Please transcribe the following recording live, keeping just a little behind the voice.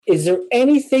is there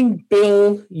anything,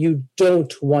 Bill, you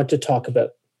don't want to talk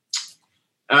about?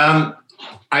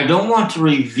 I don't want to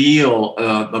reveal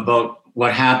about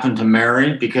what happened to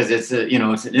Mary because it's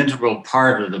an integral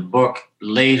part of the book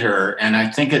later, and I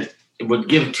think it would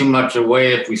give too much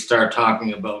away if we start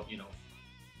talking about.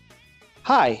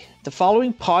 Hi, the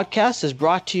following podcast is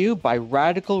brought to you by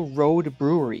Radical Road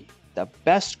Brewery, the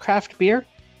best craft beer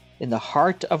in the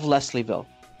heart of Leslieville.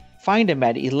 Find them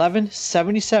at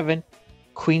 1177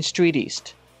 Queen Street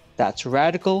East. That's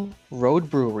Radical Road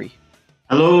Brewery.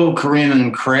 Hello, Corinne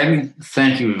and Craig.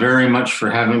 Thank you very much for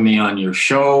having me on your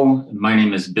show. My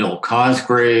name is Bill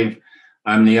Cosgrave.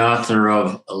 I'm the author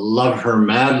of Love Her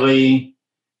Madly,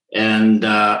 and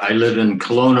I live in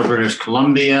Kelowna, British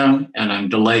Columbia, and I'm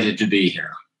delighted to be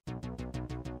here.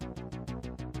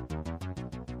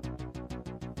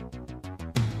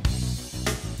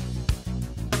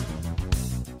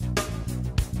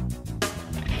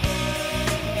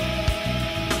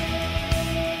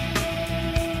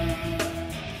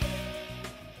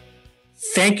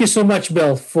 Thank you so much,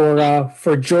 Bill,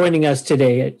 for joining us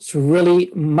today. It's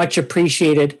really much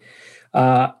appreciated.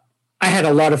 I had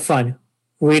a lot of fun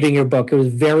reading your book. It was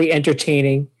very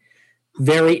entertaining,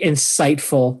 very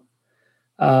insightful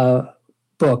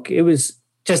book. It was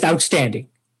just outstanding.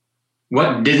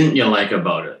 What didn't you like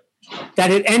about it? That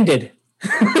it ended.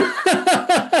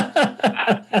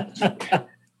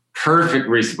 Perfect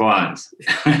response.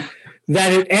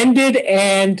 That it ended,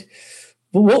 and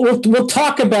we'll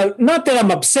talk about, not that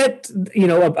I'm upset,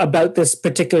 about this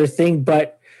particular thing,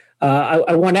 but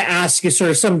I want to ask you sort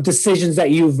of some decisions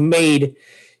that you've made,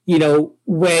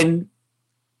 when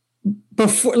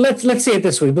before, let's say it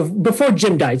this way, before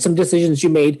Jim died, some decisions you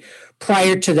made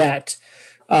prior to that.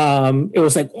 It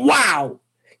was like, wow,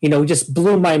 just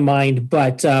blew my mind.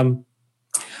 But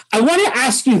I want to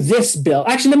ask you this, Bill.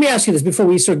 Actually, let me ask you this before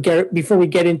we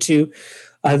get into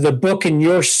the book and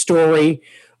your story.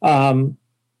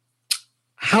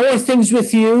 How are things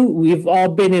with you? We've all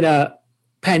been in a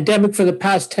pandemic for the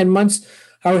past 10 months.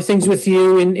 How are things with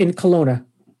you in Kelowna?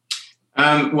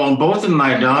 Well, both of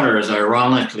my daughters,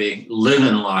 ironically, live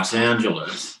in Los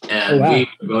Angeles, and we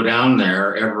go down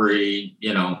there every,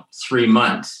 3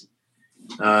 months.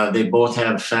 They both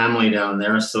have family down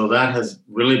there, so that has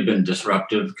really been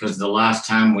disruptive because the last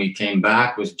time we came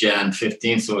back was Jan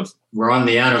 15th, so we're on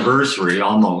the anniversary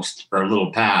almost, or a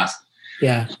little past.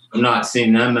 Yeah. I'm not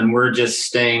seeing them, and we're just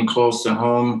staying close to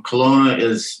home. Kelowna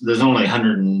there's only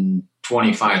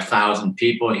 125,000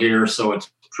 people here, so it's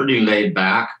pretty laid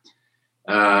back.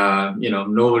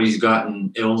 Nobody's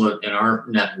gotten ill in our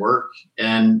network,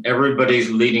 and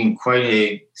everybody's leading quite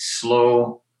a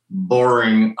slow,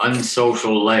 boring,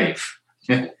 unsocial life.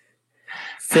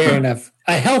 Fair enough.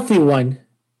 A healthy one.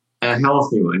 A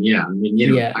healthy one, yeah. I mean,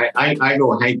 I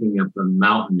go hiking up a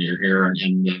mountain near here,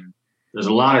 and there's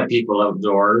a lot of people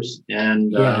outdoors,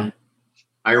 and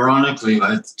ironically,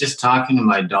 I was just talking to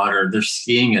my daughter. They're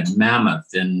skiing at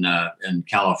Mammoth in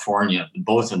California,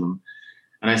 both of them.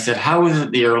 And I said, "How is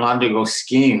it that you're allowed to go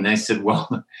skiing?" And they said,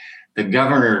 "Well, the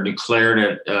governor declared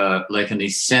it like an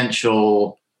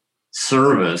essential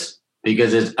service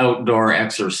because it's outdoor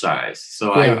exercise."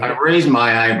 So I raised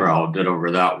my eyebrow a bit over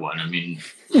that one. I mean.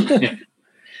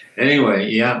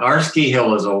 Anyway, our ski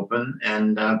hill is open,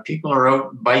 and people are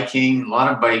out biking, a lot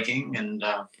of biking, and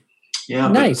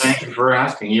nice. Thank you for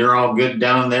asking. You're all good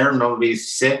down there?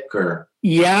 Nobody's sick, or?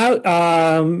 Yeah,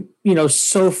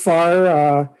 so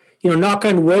far, knock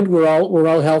on wood, we're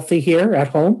all healthy here at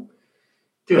home.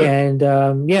 Good. And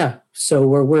so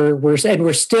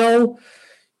we're still,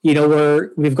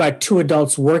 we've got 2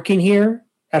 adults working here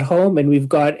at home, and we've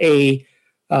got a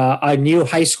new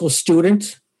high school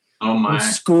student. Oh my. In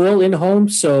school in home,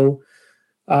 so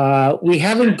we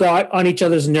haven't got on each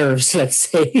other's nerves, let's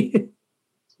say.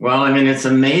 Well, I mean, it's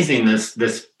amazing.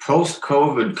 This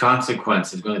post-COVID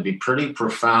consequence is going to be pretty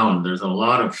profound. There's a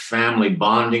lot of family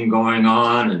bonding going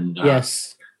on, and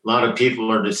yes, a lot of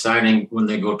people are deciding when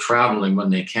they go traveling, when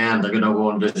they can, they're going to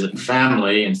go and visit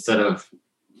family instead of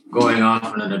going off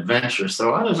on an adventure.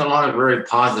 So there's a lot of very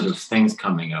positive things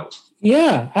coming out.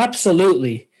 Yeah,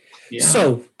 absolutely. Yeah.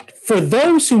 So, for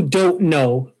those who don't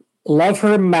know, Love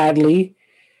Her Madly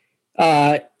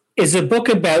is a book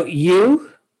about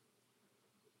you,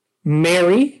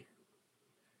 Mary,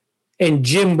 and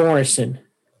Jim Morrison.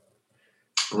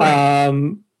 Right.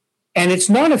 And it's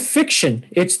not a fiction.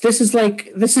 This is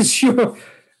your,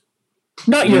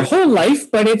 not your whole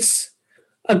life, but it's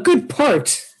a good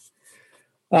part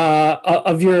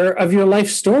of your life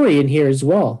story in here as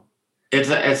well.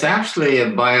 It's actually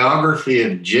a biography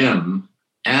of Jim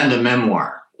and a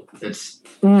memoir.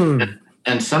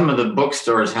 And some of the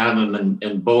bookstores have them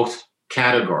in both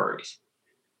categories.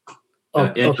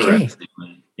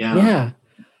 Interestingly. Yeah. Yeah.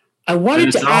 I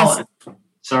wanted to ask.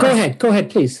 Sorry. Go ahead,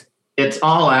 please. It's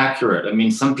all accurate. I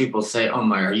mean, some people say, "Oh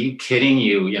my, are you kidding?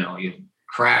 You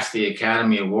crashed the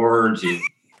Academy Awards.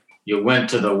 You went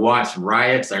to the Watts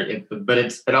riots." But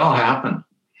it all happened.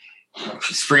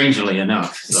 Strangely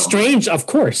enough. So.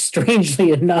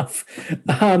 Strangely enough.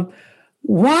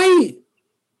 Why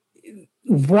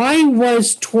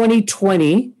was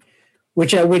 2020,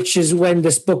 which is when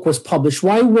this book was published,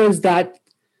 why was that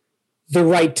the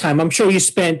right time? I'm sure you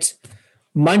spent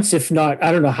months, if not, I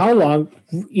don't know how long,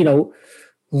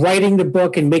 writing the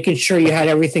book and making sure you had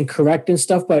everything correct and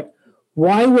stuff. But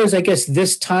why was, I guess,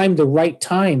 this time the right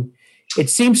time? It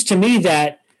seems to me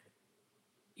that,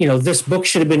 this book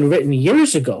should have been written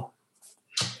years ago.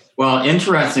 Well,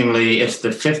 interestingly, it's the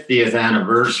 50th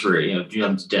anniversary of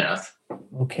Jim's death.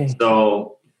 Okay.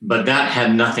 So, but that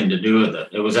had nothing to do with it.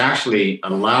 It was actually a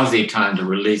lousy time to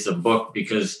release a book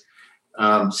because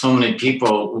so many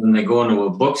people, when they go into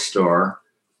a bookstore,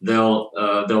 they'll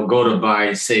go to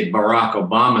buy, say, Barack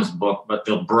Obama's book, but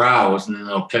they'll browse and then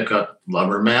they'll pick up Love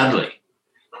Her Madly.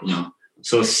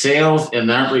 So sales in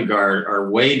that regard are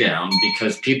way down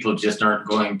because people just aren't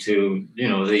going to, the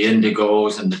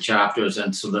Indigos and the chapters,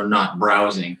 and so they're not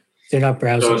browsing. They're not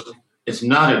browsing. So it's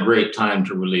not a great time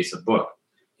to release a book.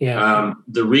 Yeah.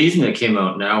 The reason it came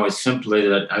out now is simply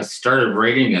that I started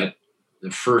writing it,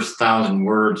 the first 1,000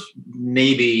 words,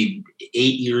 maybe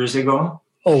 8 years ago.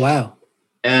 Oh, wow.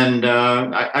 And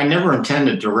I never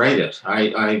intended to write it.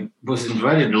 I was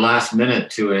invited last minute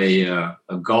to a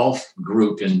golf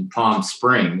group in Palm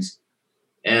Springs.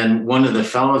 And one of the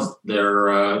fellows there,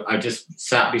 I just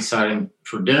sat beside him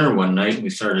for dinner one night and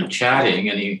we started chatting.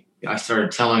 And I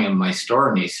started telling him my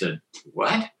story and he said,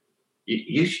 "What?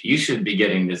 You should be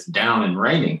getting this down in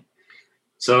writing."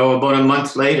 So about a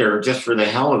month later, just for the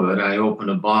hell of it, I opened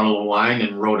a bottle of wine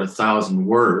and wrote 1,000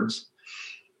 words.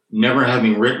 Never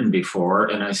having written before,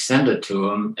 and I sent it to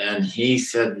him, and he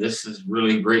said, "This is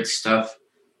really great stuff.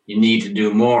 You need to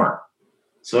do more."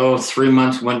 So 3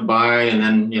 months went by, and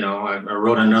then, I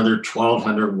wrote another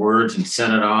 1,200 words and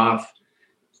sent it off,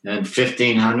 and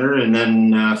 1,500, and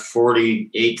then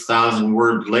 48,000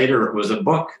 words later, it was a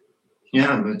book.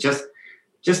 Yeah,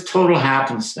 just total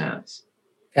happenstance.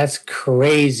 That's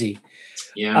crazy.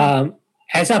 Yeah.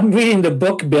 As I'm reading the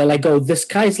book, Bill, I go, this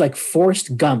guy's like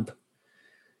Forrest Gump.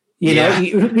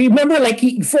 You remember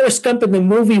Forrest Gump in the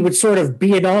movie would sort of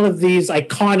be in all of these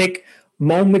iconic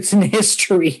moments in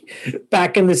history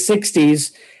back in the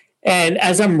 60s. And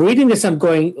as I'm reading this, I'm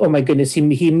going, oh my goodness, he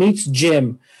meets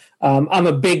Jim. I'm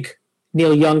a big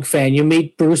Neil Young fan. You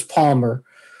meet Bruce Palmer.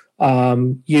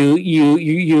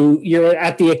 You're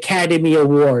at the Academy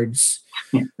Awards.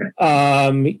 There's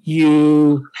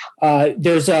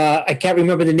I can't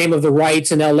remember the name of the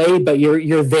riots in LA, but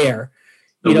you're there.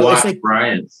 It's like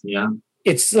riots, yeah.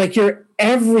 It's like you're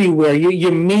everywhere.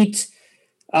 You meet,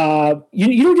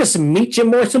 you don't just meet Jim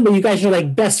Morrison, but you guys are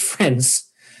like best friends.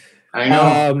 I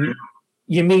know.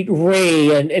 You meet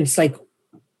Ray, and it's like,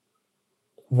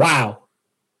 wow.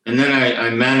 And then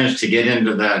I managed to get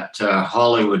into that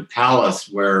Hollywood Palace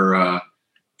where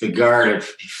the guard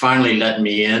finally let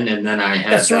me in, and then I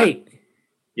had. That's right.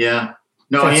 Yeah.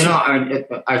 No,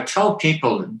 I tell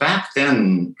people back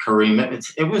then, Kareem,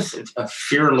 it was a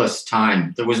fearless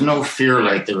time. There was no fear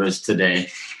like there is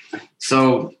today.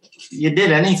 So you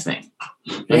did anything.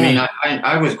 Yeah. I mean,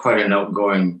 I was quite an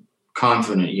outgoing,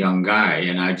 confident young guy,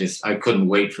 and I couldn't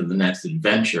wait for the next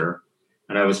adventure,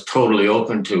 and I was totally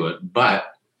open to it.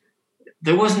 But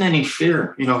there wasn't any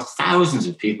fear. Thousands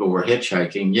of people were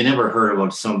hitchhiking. You never heard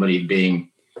about somebody being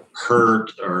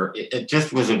hurt, or it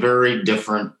just was a very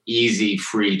different, easy,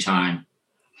 free time.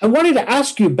 I wanted to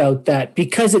ask you about that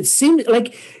because it seemed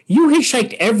like you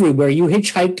hitchhiked everywhere. You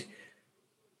hitchhiked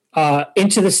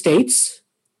into the States,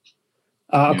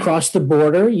 across the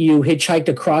border. You hitchhiked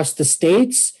across the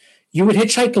States. You would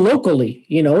hitchhike locally,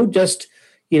 just,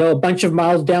 a bunch of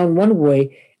miles down one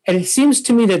way. And it seems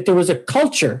to me that there was a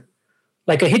culture,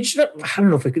 like I don't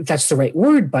know if that's the right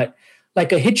word, but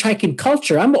like a hitchhiking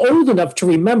culture. I'm old enough to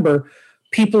remember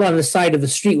people on the side of the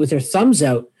street with their thumbs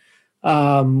out,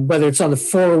 whether it's on the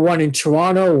 401 in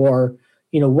Toronto or,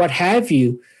 what have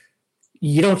you.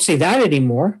 You don't see that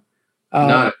anymore.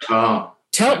 Not at all.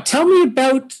 Tell me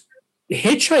about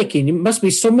hitchhiking. There must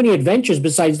be so many adventures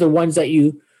besides the ones that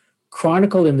you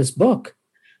chronicle in this book.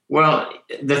 Well,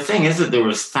 the thing is that there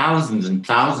was thousands and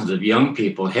thousands of young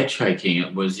people hitchhiking.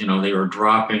 It was, they were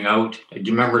dropping out. Do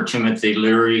you remember Timothy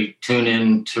Leary, tune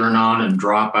in, turn on, and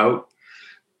drop out?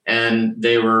 And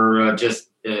they were just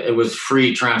it was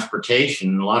free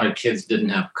transportation. A lot of kids didn't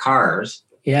have cars.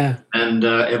 Yeah. And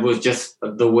it was just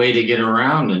the way to get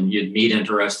around, and you'd meet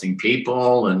interesting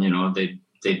people, and,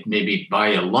 they'd maybe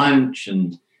buy you lunch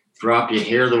and drop you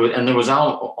here. There was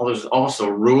also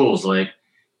rules, like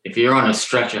if you're on a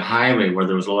stretch of highway where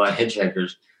there was a lot of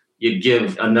hitchhikers, you'd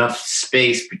give enough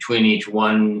space between each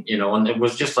one, and it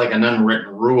was just like an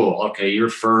unwritten rule. Okay, you're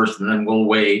first, and then we'll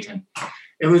wait. And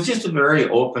it was just a very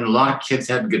open. A lot of kids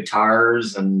had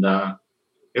guitars, and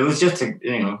it was just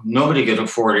nobody could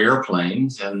afford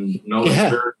airplanes, and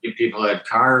very few people had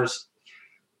cars,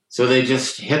 so they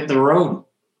just hit the road.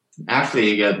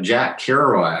 Actually, Jack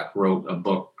Kerouac wrote a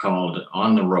book called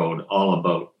 "On the Road," all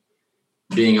about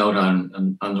being out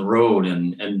on the road.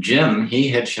 And Jim,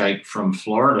 he hitchhiked from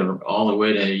Florida all the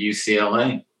way to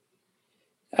UCLA.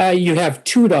 You have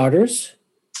 2 daughters.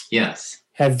 Yes.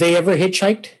 Have they ever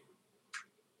hitchhiked?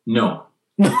 No.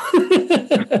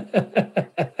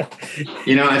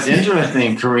 It's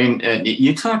interesting, Kareem.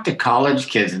 You talk to college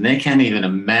kids, and they can't even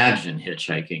imagine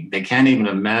hitchhiking. They can't even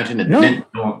imagine it.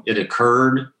 No. It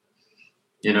occurred.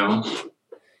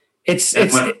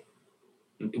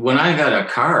 When I got a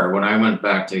car, when I went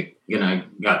back to,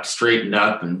 got straightened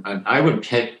up, and I would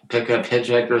pick up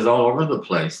hitchhikers all over the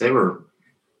place. It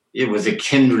was a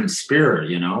kindred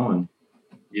spirit, and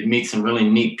you'd meet some really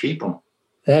neat people.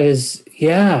 That is,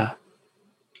 yeah.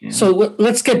 So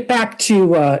let's get back to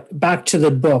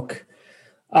the book.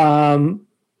 I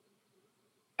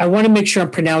want to make sure I'm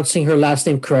pronouncing her last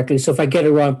name correctly. So if I get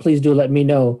it wrong, please do let me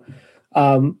know.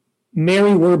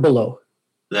 Mary Werbelow.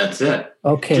 That's it.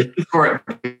 Okay. Just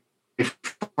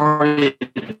before you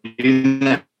do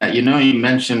that, you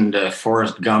mentioned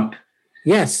Forrest Gump.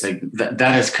 Yes. That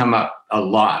has come up a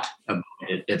lot.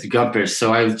 It's Gumpish.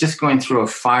 So I was just going through a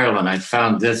file, and I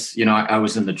found this. I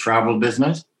was in the travel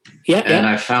business. Yeah. And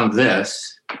I found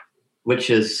this, which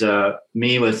is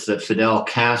me with Fidel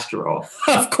Castro.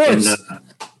 Of course.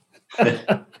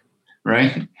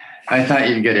 Right? I thought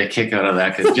you'd get a kick out of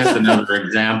that, because just another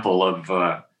example of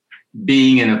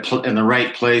being in the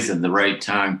right place at the right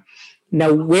time.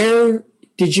 Now, where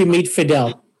did you meet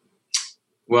Fidel?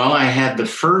 Well, I had the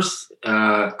first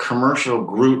commercial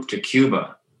group to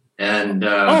Cuba, and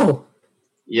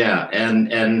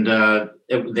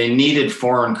they needed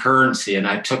foreign currency, and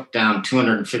I took down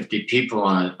 250 people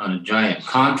on a giant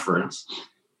conference,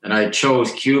 and I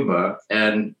chose Cuba.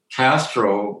 And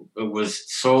Castro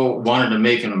wanted to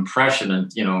make an impression,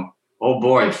 and oh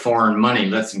boy, foreign money,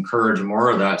 let's encourage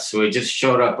more of that. So he just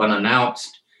showed up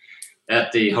unannounced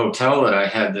at the hotel that I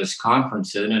had this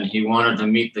conference in, and he wanted to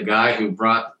meet the guy who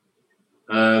brought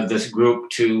this group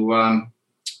to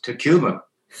Cuba.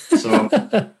 So.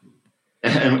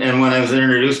 And when I was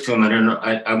introduced to him,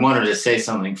 I wanted to say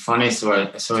something funny, so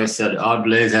I said,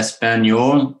 "Hables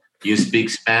español? You speak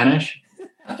Spanish?"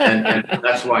 And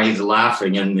that's why he's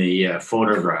laughing in the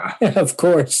photograph. Of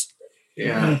course.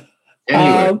 Yeah.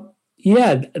 Anyway.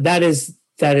 That is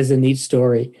a neat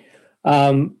story.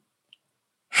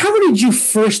 How did you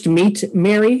first meet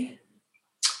Mary?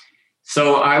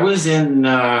 So I was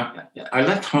I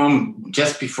left home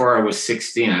just before I was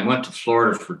 16. I went to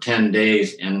Florida for 10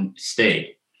 days and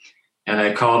stayed. And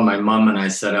I called my mom and I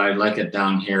said, "I like it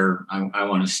down here. I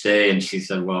want to stay." And she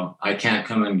said, "Well, I can't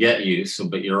come and get you,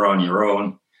 but you're on your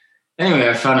own." Anyway,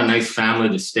 I found a nice family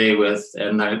to stay with,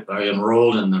 and I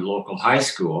enrolled in the local high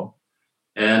school.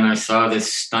 And I saw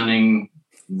this stunning,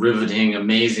 riveting,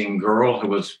 amazing girl who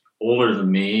was older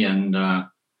than me. And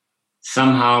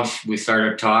somehow we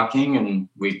started talking, and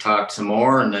we talked some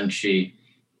more. And then she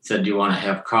said, "Do you want to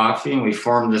have coffee?" And we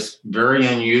formed this very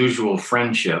unusual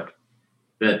friendship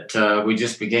that we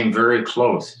just became very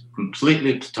close,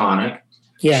 completely platonic.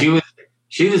 Yeah.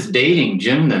 She was dating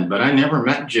Jim then, but I never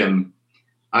met Jim.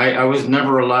 I was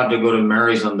never allowed to go to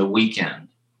Mary's on the weekend.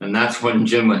 And that's when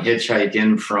Jim would hitchhike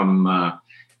in from,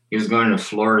 he was going to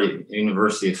Florida,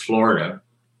 University of Florida.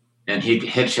 And he'd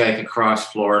hitchhike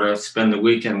across Florida, spend the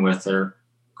weekend with her,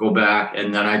 go back,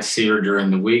 and then I'd see her during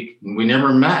the week. And we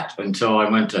never met until I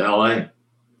went to LA.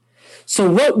 So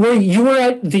you were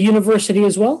at the university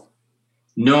as well?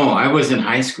 No, I was in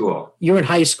high school. You were in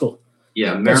high school?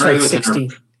 Yeah, Mary was 60.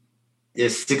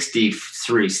 Is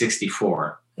 63,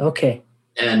 64. Okay.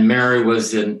 And Mary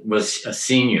was a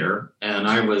senior, and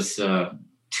I was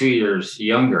 3 years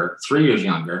younger.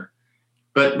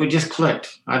 But we just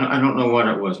clicked. I don't know what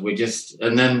it was.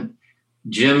 And then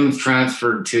Jim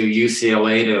transferred to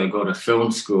UCLA to go to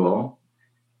film school.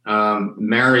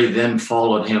 Mary then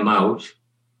followed him out.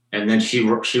 And then she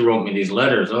wrote me these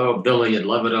letters. "Oh, Billy, I'd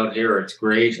love it out here. It's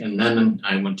great." And then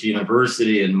I went to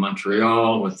university in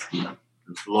Montreal with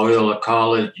Loyola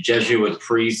College, Jesuit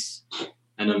priests.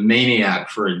 and a maniac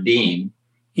for a dean.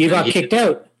 You got kicked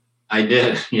out. I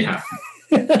did, yeah.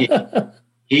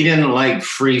 He didn't like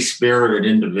free-spirited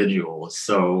individuals.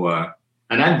 So,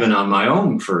 and I'd been on my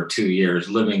own for 2 years,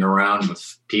 living around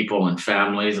with people and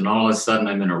families, and all of a sudden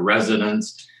I'm in a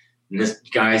residence, and this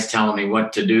guy's telling me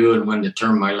what to do and when to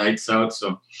turn my lights out.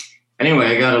 So anyway,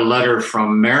 I got a letter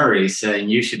from Mary saying,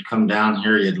 you should come down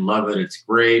here. You'd love it. It's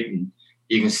great. And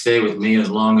you can stay with me as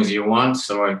long as you want.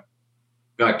 So I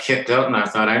got kicked out, and I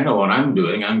thought, I know what I'm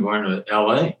doing. I'm going to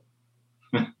LA.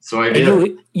 So I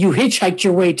did. You hitchhiked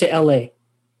your way to LA.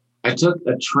 I took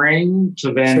a train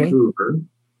to Vancouver.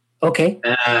 Okay.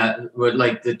 With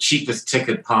like the cheapest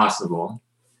ticket possible.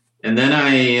 And then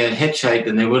I hitchhiked,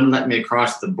 and they wouldn't let me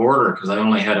across the border because I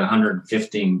only had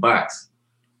 $115.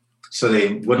 So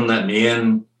they wouldn't let me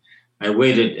in. I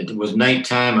waited. It was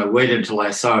nighttime. I waited until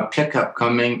I saw a pickup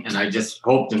coming, and I just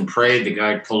hoped and prayed the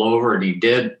guy'd pull over, and he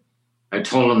did. I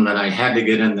told him that I had to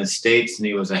get in the States, and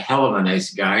he was a hell of a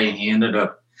nice guy. And he ended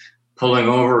up pulling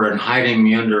over and hiding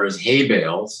me under his hay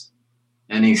bales,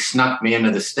 and he snuck me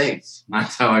into the States.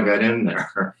 That's how I got in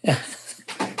there.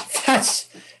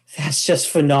 That's just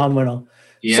phenomenal.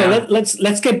 Yeah. So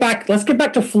let's get back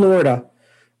to Florida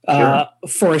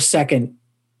for a second.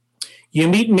 You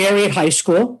meet Mary at high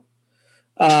school.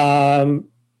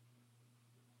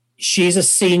 She's a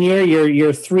senior.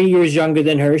 You're 3 years younger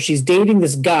than her. She's dating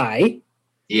this guy.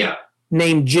 Yeah.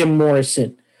 Named Jim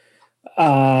Morrison.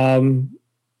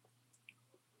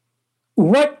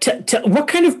 What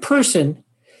kind of person?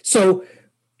 So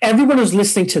everyone who's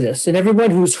listening to this and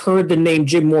everyone who's heard the name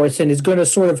Jim Morrison is going to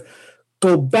sort of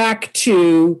go back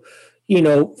to,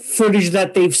 footage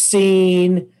that they've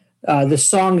seen, the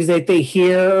songs that they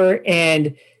hear,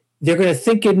 and they're going to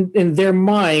think in their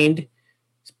mind,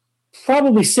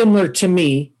 probably similar to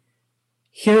me,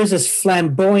 here's this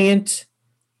flamboyant,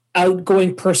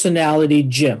 outgoing personality,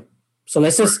 Jim. So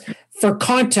let's just, for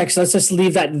context, let's just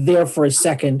leave that there for a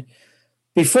second.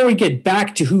 Before we get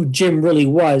back to who Jim really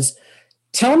was,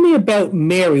 tell me about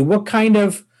Mary. What kind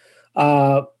of,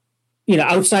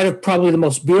 outside of probably the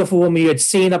most beautiful woman you had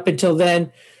seen up until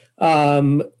then,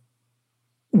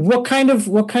 what kind of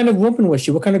woman was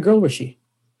she? What kind of girl was she?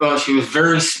 Well, she was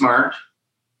very smart,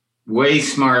 way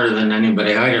smarter than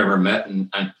anybody I'd ever met, and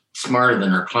smarter than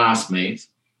her classmates.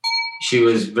 She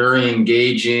was very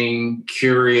engaging,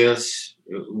 curious,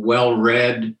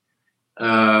 well-read,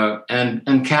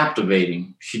 and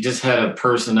captivating. She just had a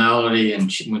personality,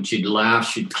 and when she'd laugh,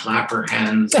 she'd clap her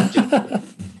hands and just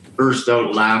burst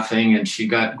out laughing, and she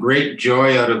got great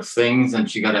joy out of things,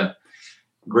 and she got a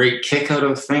great kick out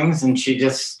of things, and she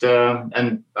just,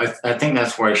 and I think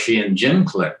that's why she and Jim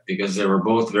clicked, because they were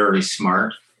both very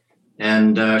smart,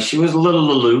 and she was a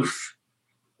little aloof.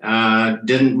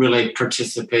 Didn't really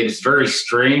participate. It's very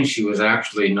strange. She was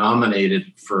actually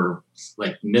nominated for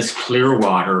like Miss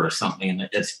Clearwater or something. And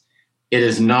it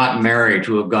is not Mary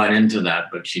to have got into that,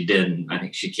 but she did. And I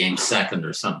think she came second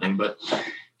or something. But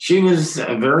she was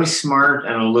very smart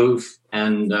and aloof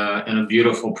and a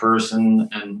beautiful person.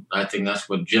 And I think that's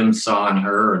what Jim saw in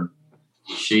her. And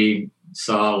she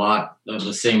saw a lot of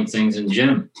the same things in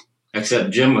Jim,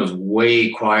 except Jim was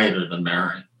way quieter than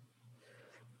Mary.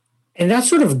 And that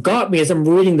sort of got me as I'm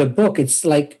reading the book. It's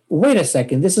like, wait a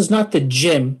second, this is not the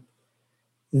Jim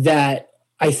that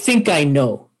I think I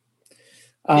know.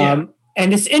 And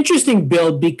it's interesting,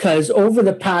 Bill, because over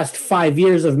the past 5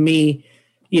 years of me,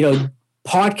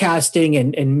 podcasting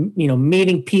and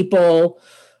meeting people,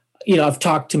 I've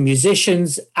talked to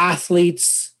musicians,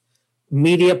 athletes,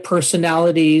 media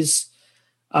personalities,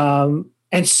 and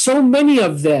so many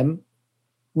of them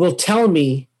will tell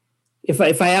me, if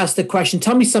I ask the question,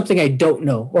 tell me something I don't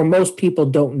know, or most people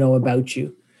don't know about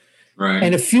you. Right.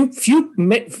 And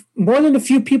more than a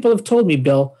few people have told me,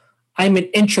 Bill, I'm an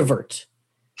introvert.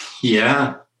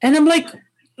 Yeah. And I'm like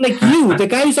you, the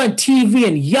guy who's on TV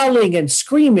and yelling and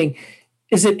screaming,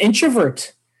 is an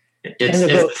introvert. It's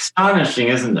astonishing,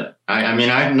 isn't it? I mean,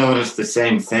 I've noticed the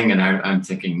same thing, and I'm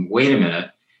thinking, wait a minute.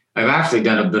 I've actually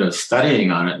done a bit of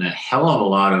studying on it, and a hell of a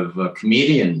lot of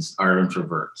comedians are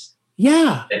introverts.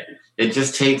 Yeah. It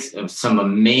just takes some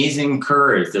amazing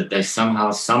courage that they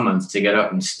somehow summons to get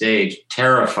up on stage,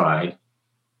 terrified,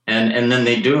 and then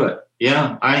they do it.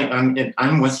 Yeah,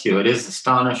 I'm with you. It is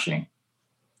astonishing.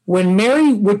 When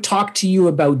Mary would talk to you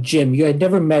about Jim, you had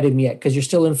never met him yet because you're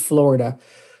still in Florida.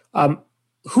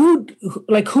 Who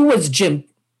was Jim?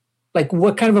 Like,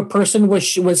 what kind of a person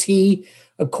was he?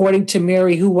 According to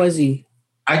Mary, who was he?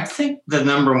 I think the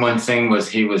number one thing was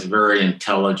he was very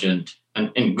intelligent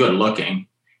and good looking.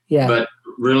 Yeah. But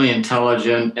really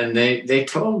intelligent, and they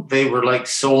were like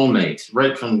soulmates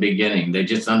right from the beginning. They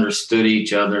just understood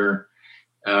each other,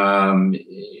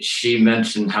 She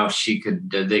mentioned how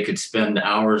they could spend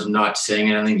hours not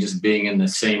saying anything, just being in the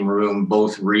same room,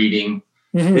 both reading.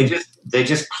 Mm-hmm. They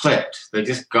just clicked. They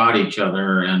just got each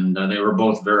other, and they were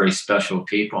both very special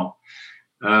people.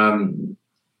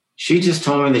 She just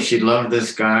told me that she loved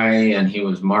this guy, and he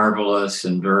was marvelous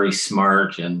and very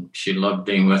smart, and she loved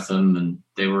being with him, and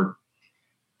they were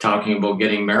talking about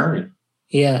getting married.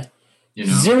 Yeah.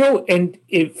 Zero, and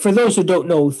for those who don't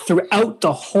know, throughout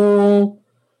the whole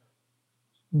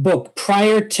book,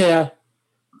 prior to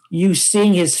you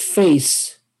seeing his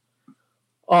face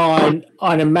on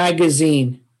a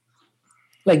magazine,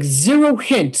 like zero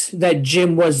hint that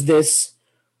Jim was this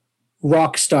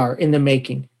rock star in the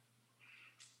making.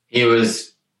 He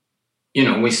was,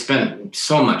 we spent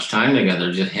so much time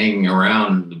together just hanging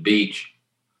around the beach.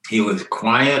 He was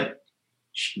quiet,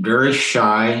 very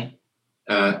shy,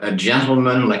 a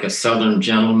gentleman, like a Southern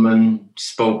gentleman,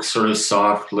 spoke sort of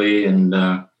softly. And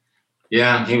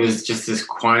he was just this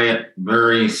quiet,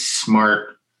 very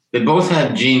smart. They both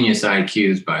had genius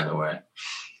IQs, by the way.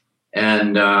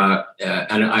 And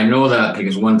I know that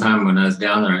because one time when I was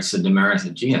down there, I said to Mary, I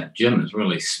said, gee, Jim is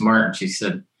really smart. And she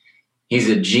said, he's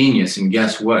a genius. And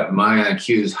guess what? My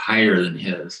IQ is higher than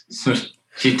his. So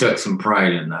she took some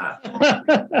pride in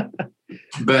that.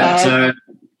 But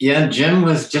Jim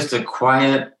was just a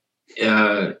quiet,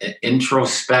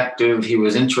 introspective. He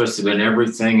was interested in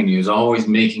everything, and he was always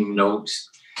making notes.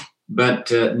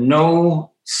 But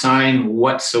no sign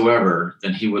whatsoever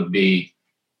that he would be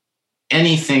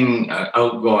anything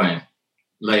outgoing,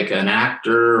 like an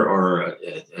actor or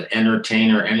an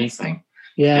entertainer, anything.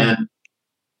 Yeah.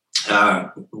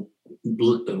 And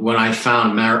when I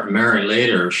found Mary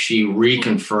later, she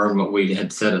reconfirmed what we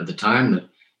had said at the time, that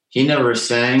he never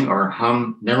sang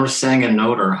a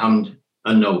note or hummed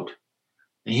a note.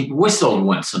 And he whistled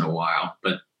once in a while,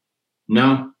 but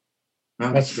no.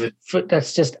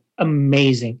 That's just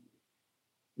amazing.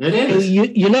 It is.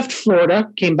 You left Florida,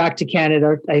 came back to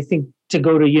Canada, I think, to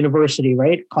go to university,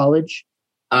 right? College?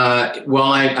 Well,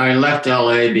 I left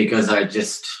LA because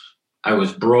I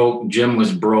was broke. Jim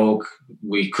was broke.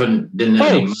 We didn't have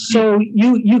any money. So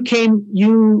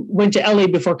you went to LA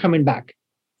before coming back?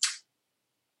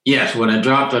 Yes, when I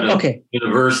dropped out of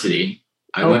university,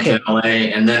 I went to LA,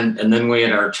 and then we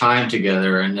had our time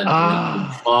together. And then in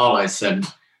the fall, I said,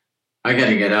 I got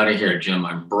to get out of here, Jim.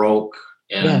 I'm broke,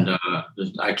 and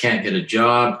I can't get a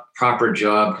proper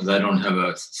job, because I don't have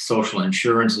a social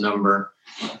insurance number.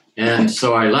 And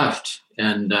so I left,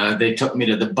 and they took me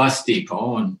to the bus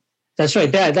depot. And that's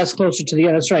right. That's closer to the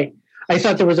end. That's right. I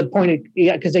thought there was a point,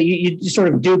 because you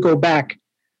sort of do go back.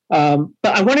 But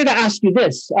I wanted to ask you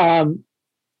this.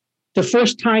 The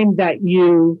first time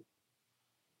you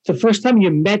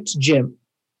met Jim,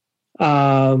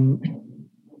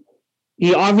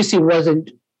 he obviously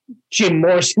wasn't Jim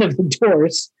Morrison of the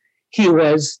Doors. He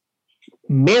was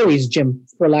Mary's Jim,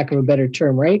 for lack of a better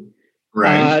term, right?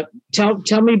 Right.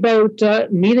 Tell me about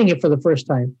meeting him for the first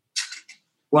time.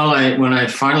 Well, when I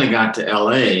finally got to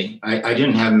LA, I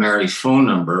didn't have Mary's phone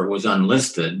number. It was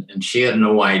unlisted, and she had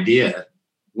no idea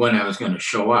when I was going to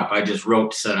show up. I just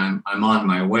said, I'm on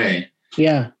my way.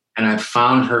 Yeah. And I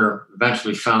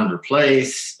eventually found her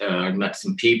place. I met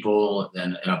some people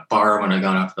in a bar when I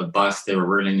got off the bus. They were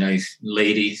really nice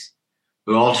ladies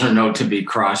who all turned out to be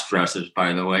cross-dressers,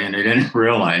 by the way, and I didn't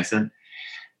realize it.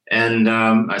 And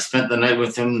I spent the night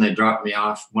with them. They dropped me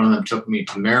off. One of them took me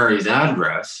to Mary's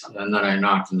address, and then I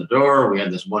knocked on the door. We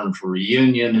had this wonderful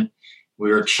reunion.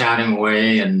 We were chatting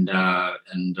away and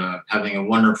having a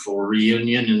wonderful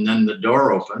reunion, and then the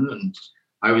door opened, and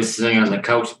I was sitting on the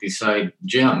couch beside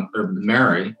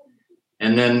Mary,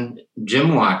 and then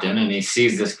Jim walked in, and he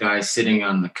sees this guy sitting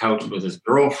on the couch with his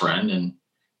girlfriend, and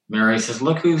Mary says,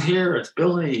 "Look who's here! It's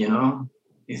Billy."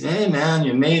 He said, "Hey man,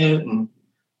 you made it," and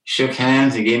shook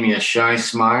hands. He gave me a shy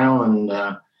smile,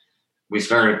 and we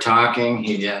started talking.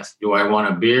 He asked, "Do I want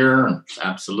a beer?" And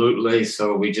absolutely.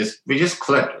 So we just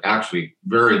clicked, actually,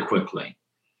 very quickly.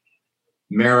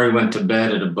 Mary went to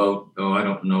bed at about,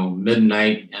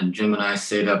 midnight, and Jim and I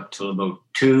stayed up till about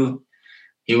 2.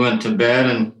 He went to bed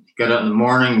and got up in the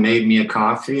morning, made me a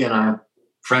coffee, and our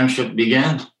friendship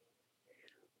began.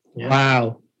 Yeah.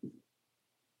 Wow.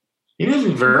 He was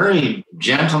a very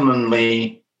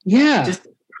gentlemanly, just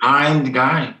kind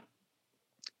guy.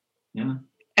 Yeah.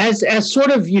 As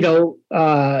sort of,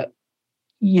 I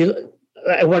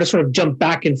want to sort of jump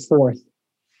back and forth.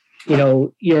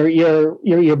 You're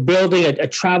building a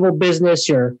travel business.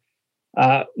 You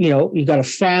got a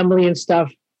family and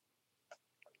stuff.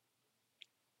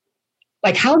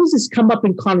 Like, how does this come up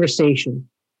in conversation?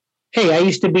 Hey, I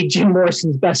used to be Jim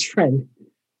Morrison's best friend.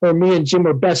 or me and Jim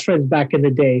were best friends back in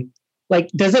the day. Like,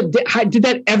 did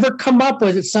that ever come up?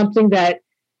 Was it something that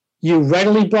you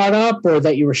readily brought up or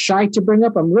that you were shy to bring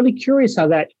up? I'm really curious how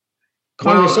that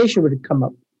conversation would come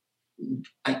up.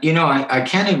 I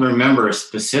can't even remember a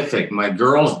specific. My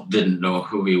girls didn't know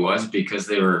who he was because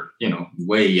they were,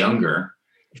 way younger.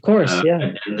 Of course,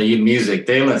 yeah. And the music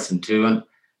they listened to. And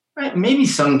maybe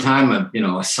sometime,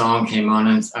 a song came on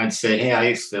and I'd say, hey, I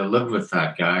used to live with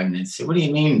that guy. And they'd say, what do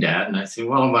you mean, Dad? And I'd say,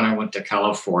 well, when I went to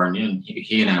California, and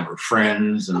he and I were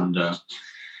friends. And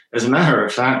as a matter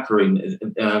of fact,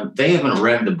 Kareem, they haven't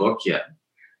read the book yet.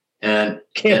 And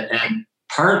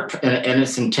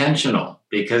it's intentional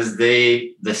because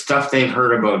the stuff they've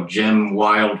heard about Jim,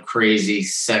 wild, crazy,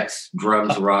 sex,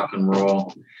 drugs, rock and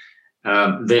roll,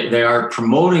 they are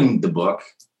promoting the book,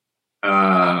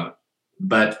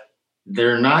 but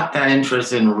they're not that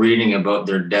interested in reading about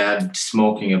their dad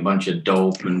smoking a bunch of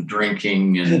dope and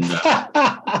drinking. And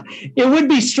it would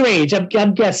be strange.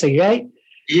 I'm guessing, right?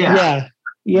 Yeah.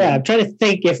 I'm trying to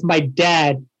think if my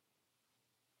dad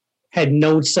had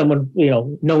known someone,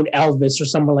 known Elvis or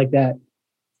someone like that.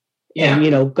 Yeah.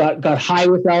 And, got high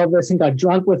with Elvis and got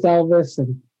drunk with Elvis.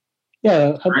 And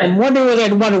I'm wondering whether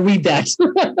I'd want to read that.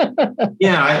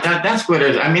 That's what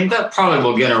it is. I mean, that probably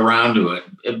will get around to it,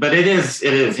 but it is,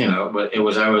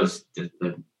 but I was a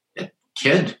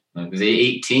kid. I was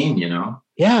 18,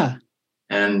 Yeah.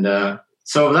 And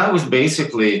so that was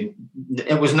basically,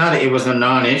 it was a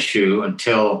non-issue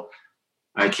until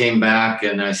I came back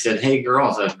and I said, hey,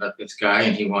 girls, I've got this guy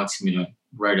and he wants me to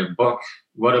write a book.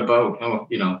 What about,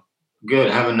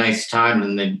 good, have a nice time.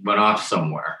 And they went off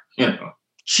somewhere,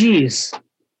 Jeez.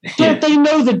 Don't they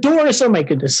know the Doors? Oh, my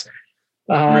goodness.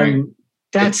 Right.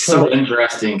 That's so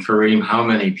interesting, Kareem, how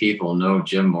many people know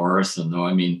Jim Morrison, though.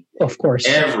 I mean, of course,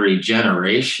 every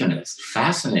generation is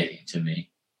fascinating to me.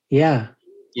 Yeah.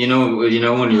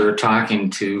 When you were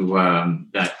talking to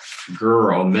that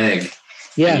girl, Meg,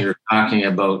 you're talking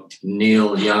about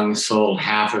Neil Young sold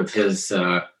half of his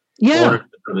of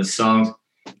his songs.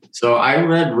 So I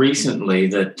read recently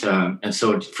that, and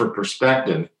so for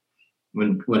perspective,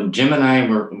 when Jim and I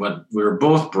we were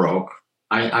both broke,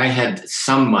 I had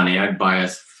some money. I'd buy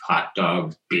us hot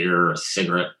dogs, beer, a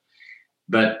cigarette,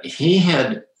 but he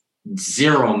had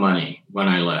zero money when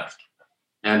I left,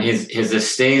 and his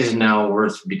estate is now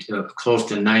worth close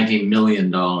to $90 million.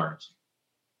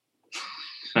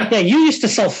 Yeah, you used to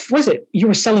sell. Was it you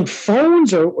were selling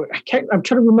phones, or I'm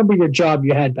trying to remember your job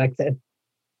you had back then.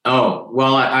 Oh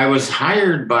well, I was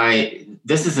hired by.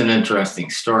 This is an interesting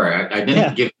story. I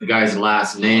didn't give the guy's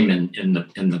last name in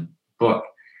the book,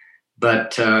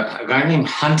 but a guy named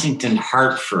Huntington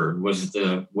Hartford was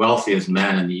the wealthiest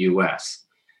man in the U.S.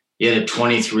 He had a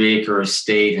 23-acre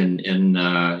estate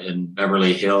in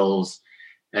Beverly Hills,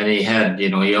 and he had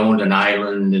he owned an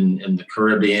island in the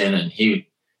Caribbean, and he'd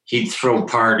throw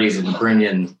parties and bring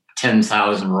in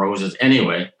 10,000 roses.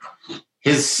 Anyway,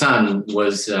 his son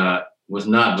was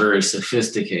not very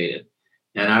sophisticated.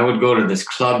 And I would go to this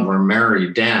club where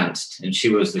Mary danced, and she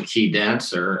was the key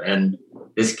dancer. And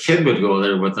this kid would go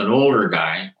there with an older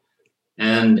guy.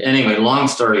 And anyway, long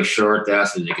story short, they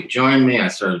asked if they could join me. I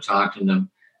started talking to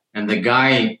them. And the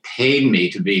guy paid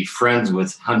me to be friends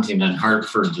with Huntington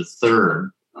Hartford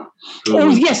III. Oh,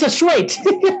 yes, that's right.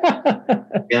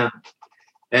 Yeah.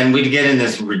 And we'd get in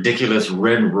this ridiculous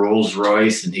red Rolls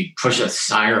Royce, and he'd push a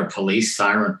police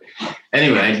siren.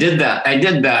 Anyway, I did that,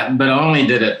 but I only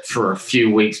did it for a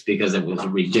few weeks because it was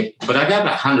ridiculous. But I got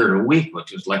 $100 a week,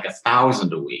 which was like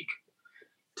 $1,000 a week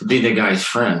to be the guy's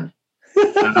friend.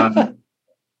 But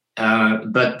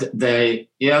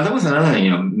that was another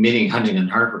thing, meeting Huntington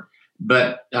Hartford.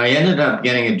 But I ended up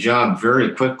getting a job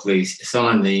very quickly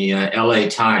selling the LA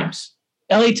Times.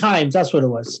 LA Times, that's what it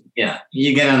was. Yeah,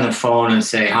 you get on the phone and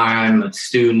say, "Hi, I'm a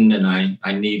student, and I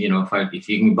need, if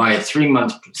you can buy a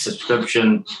 3-month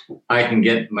subscription, I can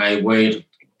get my way to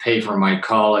pay for my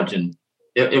college." And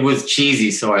it was cheesy,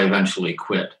 so I eventually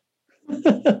quit.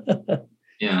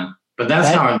 Yeah, but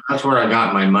that's where I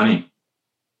got my money.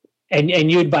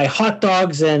 And you'd buy hot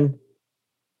dogs and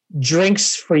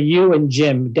drinks for you and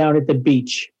Jim down at the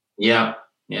beach. Yeah.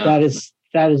 That is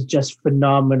just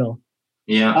phenomenal.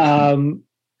 Yeah.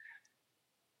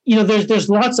 There's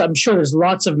lots. I'm sure there's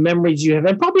lots of memories you have,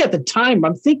 and probably at the time,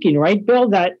 I'm thinking, right, Bill,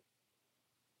 that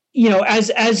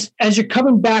as you're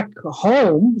coming back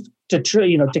home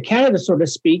to Canada, so to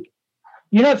speak,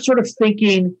 you're not sort of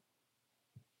thinking,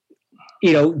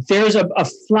 there's a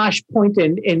flashpoint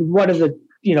in one of the,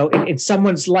 in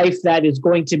someone's life that is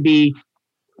going to be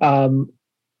a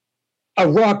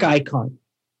rock icon.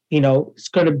 It's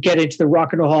going to get into the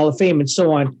Rock and Roll Hall of Fame and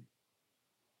so on.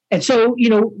 And so,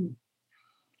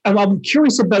 I'm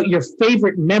curious about your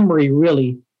favorite memory,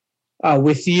 really,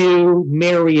 with you,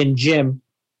 Mary, and Jim.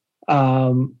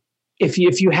 If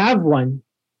you have one.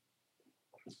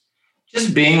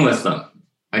 Just being with them.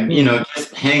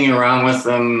 Just hanging around with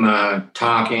them,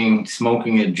 talking,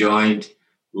 smoking a joint,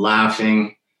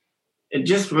 laughing. It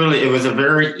was a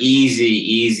very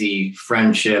easy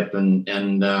friendship.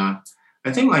 And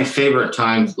I think my favorite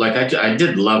times, like I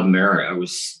did love Mary. I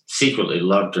was secretly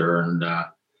loved her.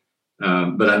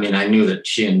 But I mean, I knew that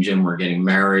she and Jim were getting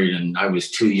married and I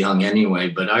was too young anyway,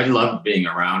 but I loved being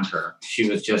around her. She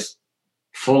was just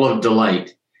full of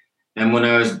delight. And when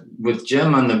I was with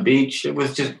Jim on the beach, it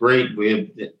was just great. We had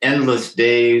endless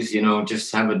days,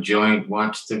 just have a joint,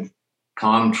 watch the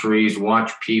palm trees,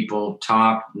 watch people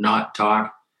talk, not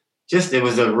talk. It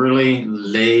was a really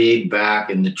laid back,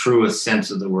 in the truest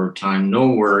sense of the word, time. No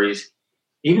worries,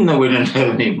 even though we didn't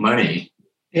have any money.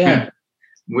 Yeah.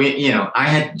 I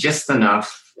had just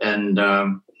enough. And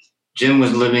Jim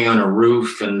was living on a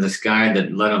roof, and this guy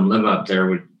that let him live up there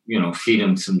would, feed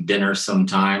him some dinner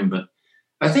sometime. But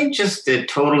I think just a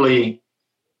totally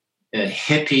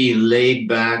hippie, laid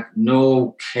back,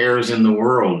 no cares in the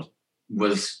world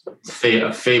was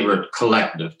a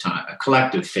collective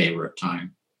favorite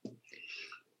time.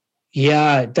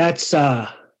 Yeah, that's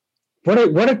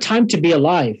what a time to be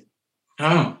alive.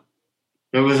 Oh,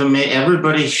 it was amazing.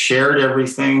 Everybody shared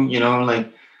everything,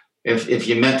 like if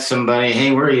you met somebody,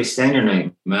 hey, where are you staying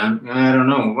tonight, man? I don't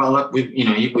know. Well, look,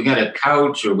 we got a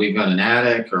couch, or we've got an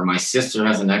attic, or my sister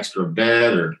has an extra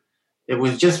bed, or it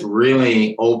was just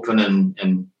really open.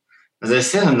 And as I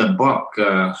said in the book,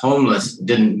 homeless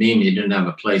didn't mean you didn't have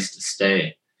a place to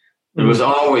stay. There was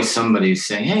always somebody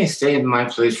saying, hey, stay in my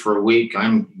place for a week.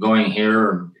 I'm going here,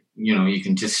 or, you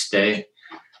can just stay.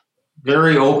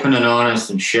 Very open and honest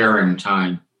and sharing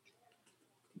time.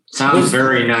 Sounds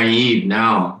very naive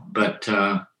now, but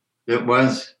it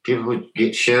was. People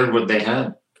would shared what they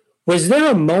had. Was there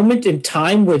a moment in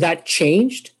time where that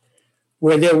changed,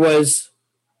 where there was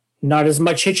not as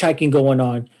much hitchhiking going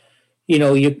on?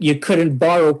 You couldn't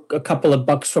borrow a couple of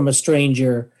bucks from a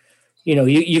stranger.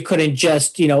 You couldn't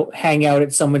just, hang out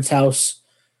at someone's house.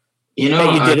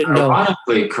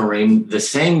 Ironically, Kareem, the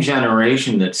same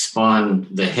generation that spawned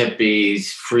the hippies,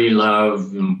 free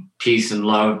love, and peace and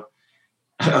love,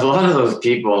 a lot of those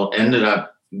people ended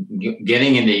up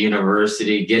getting into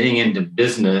university, getting into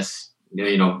business,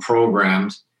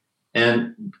 programs,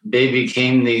 and they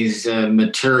became these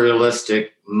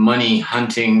materialistic,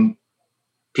 money-hunting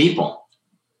people.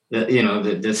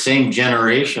 The same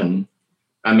generation.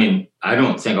 I mean, I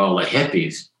don't think all the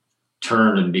hippies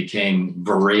turned and became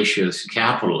voracious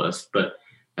capitalists, but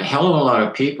a hell of a lot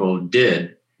of people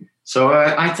did. So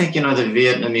I think, the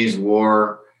Vietnamese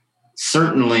War,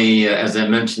 certainly, as I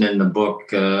mentioned in the book,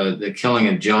 the killing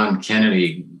of John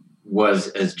Kennedy was,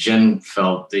 as Jim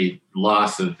felt, the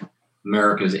loss of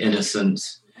America's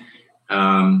innocence.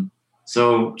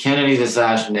 So Kennedy's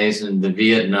assassination, the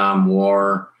Vietnam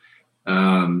War,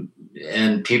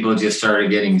 and people just started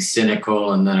getting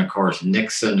cynical. And then, of course,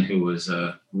 Nixon, who was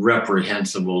a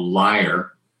reprehensible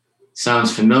liar.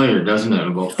 Sounds familiar, doesn't it,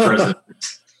 about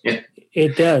presidents?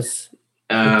 It does.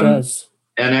 It does.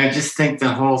 And I just think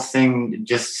the whole thing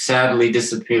just sadly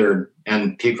disappeared,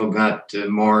 and people got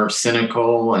more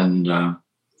cynical. And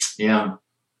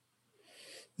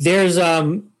there's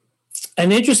an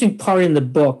interesting part in the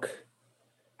book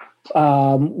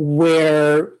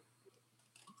where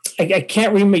I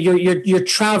can't remember. You're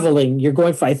traveling. You're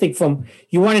going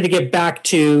you wanted to get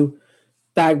back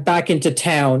into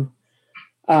town,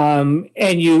 and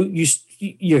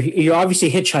you're obviously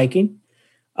hitchhiking,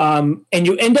 and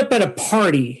you end up at a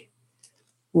party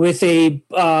with a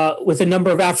number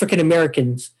of African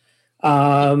Americans,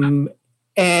 and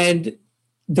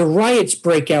the riots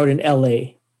break out in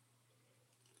L.A.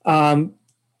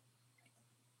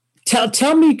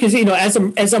 Tell me, because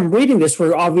as I'm reading this,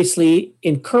 we're obviously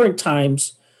in current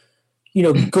times,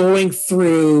 going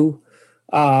through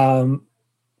a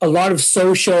lot of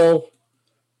social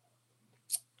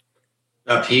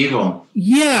upheaval.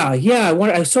 Yeah.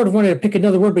 I sort of wanted to pick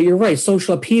another word, but you're right.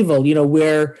 Social upheaval.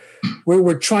 Where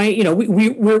we're trying.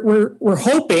 We're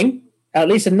hoping, at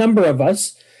least a number of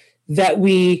us, that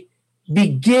we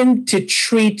begin to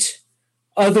treat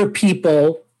other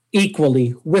people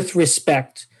equally with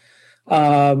respect.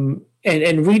 And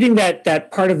reading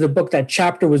that part of the book, that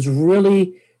chapter was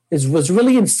really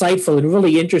insightful and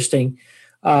really interesting.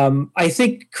 I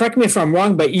think, correct me if I'm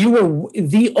wrong, but you were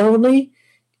the only,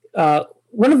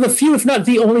 one of the few, if not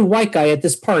the only white guy at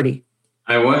this party.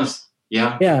 I was,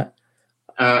 yeah. Yeah.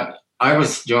 Do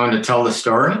you want to tell the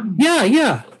story?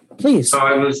 Yeah. please. So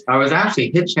I was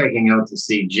actually hitchhiking out to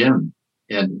see Jim,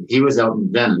 and he was out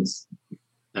in Venice,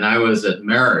 and I was at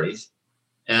Mary's,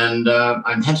 and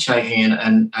I'm hitchhiking,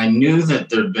 and I knew that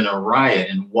there'd been a riot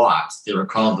in Watts. They were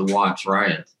called the Watts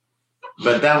riots,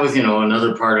 but that was,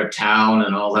 another part of town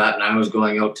and all that. And I was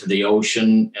going out to the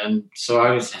ocean, and so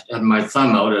I had my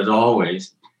thumb out as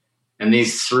always. And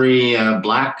these three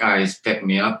black guys picked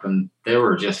me up, and they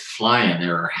were just flying. They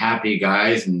were happy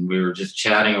guys, and we were just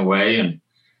chatting away.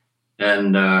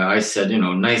 And I said,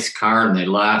 nice car. And they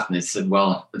laughed, and they said,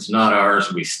 well, it's not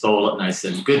ours. We stole it. And I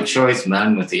said, good choice,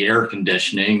 man, with the air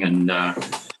conditioning. And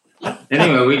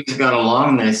anyway, we just got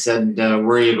along. And they said,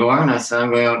 where are you going? And I said,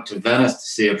 I'm going out to Venice to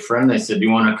see a friend. They said, do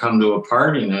you want to come to a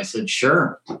party? And I said,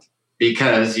 sure.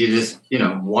 Because you just,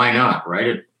 why not,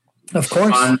 right? Of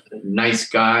course. Fun, nice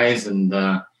guys. And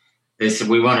they said,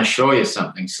 we want to show you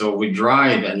something. So we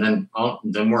drive, and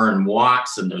then we're in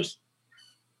Watts, and there's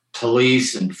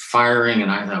police and firing.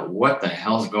 And I thought, what the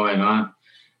hell's going on?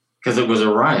 Because it was a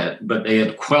riot, but they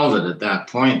had quelled it at that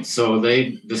point. So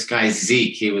this guy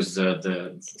Zeke, he was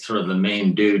the sort of the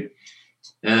main dude.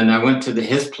 And I went to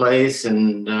his place,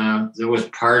 and there was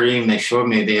partying. They showed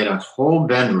me they had a whole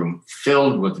bedroom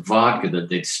filled with vodka that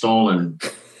they'd stolen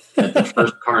at the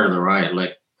first part of the riot.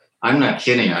 Like, I'm not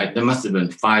kidding. There must have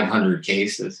been 500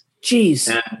 cases.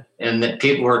 Jeez. And that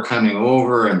people were coming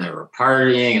over, and they were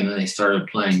partying, and then they started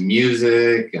playing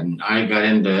music, and I got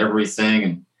into everything,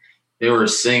 and they were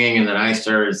singing, and then I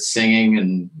started singing,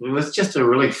 and it was just a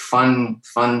really fun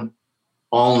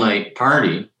all night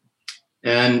party.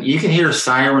 And you can hear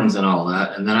sirens and all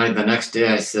that. And then the next day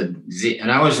I said,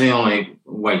 and I was the only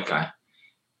white guy.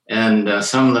 And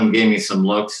some of them gave me some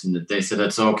looks, and they said,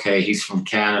 it's okay. He's from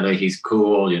Canada. He's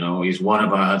cool. He's one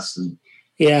of us. And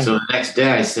yeah. So the next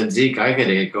day I said, Zeke, I got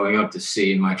to get going up to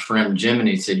see my friend Jim. And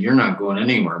he said, you're not going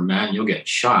anywhere, man. You'll get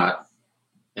shot.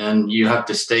 And you have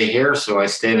to stay here. So I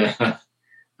stayed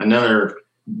another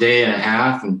day and a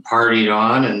half and partied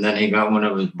on. And then he got one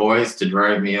of his boys to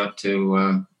drive me up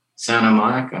to Santa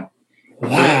Monica.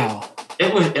 Wow.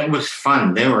 It was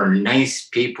fun. They were nice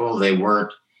people. They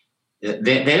weren't.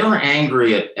 They were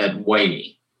angry at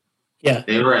Whitey. Yeah.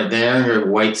 They were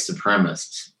white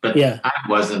supremacists, but yeah. I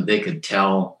wasn't. They could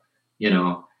tell,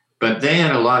 but they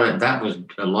had a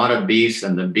lot of beefs,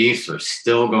 and the beefs are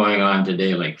still going on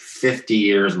today, like 50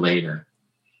 years later.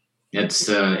 It's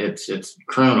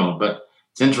criminal, but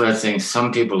it's interesting.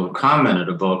 Some people have commented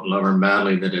about Lover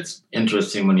Madley that it's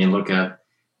interesting when you look at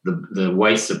the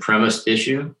white supremacist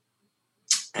issue.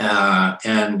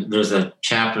 And there's a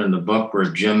chapter in the book where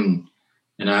Jim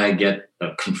and I get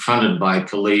confronted by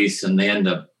police, and they end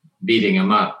up beating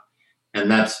him up. And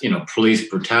that's, police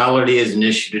brutality is an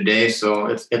issue today. So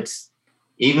it's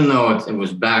even though it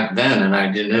was back then, and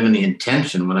I didn't have any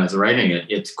intention when I was writing it,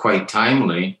 it's quite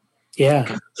timely. Yeah.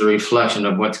 Because it's a reflection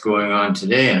of what's going on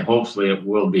today, and hopefully it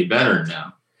will be better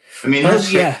now. I mean,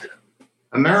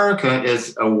 America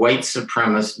is a white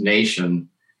supremacist nation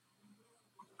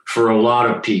for a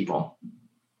lot of people.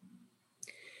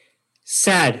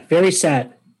 Sad, very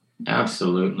sad.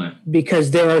 Absolutely.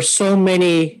 Because there are so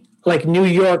many, like New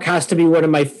York has to be one of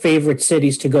my favorite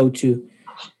cities to go to,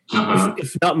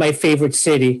 if not my favorite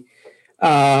city.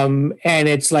 And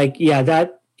it's like,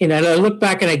 that, I look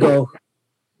back and I go,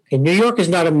 New York is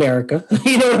not America.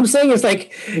 You know what I'm saying? It's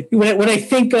like when I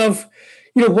think of,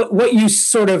 what you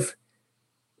sort of,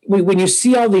 when you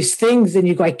see all these things and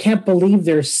you go, I can't believe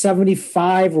there's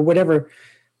 75 or whatever,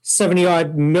 70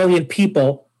 odd million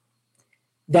people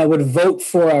that would vote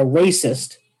for a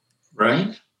racist.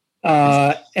 Right.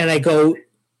 And I go,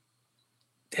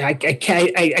 I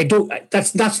can't, I don't,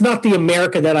 that's not the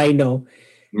America that I know.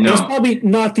 No. It's probably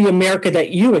not the America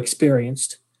that you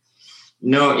experienced.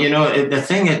 No, the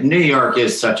thing at New York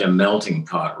is such a melting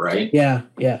pot, right? Yeah.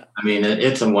 Yeah. I mean,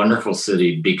 it's a wonderful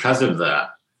city because of that.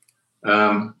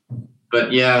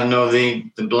 But yeah, no,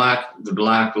 the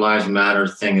Black Lives Matter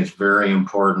thing is very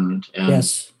important, and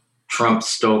yes. Trump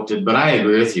stoked it. But I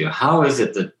agree with you. How is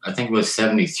it that I think it was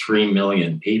 73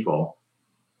 million people?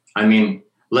 I mean,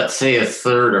 let's say a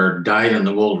third are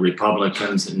dyed-in-the-wool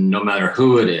Republicans, and no matter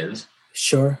who it is.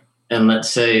 Sure. And let's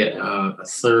say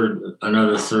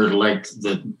another third liked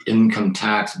the income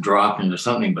tax dropping or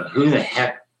something. But who the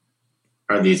heck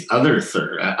are these other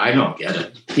third? I don't get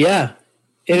it. Yeah.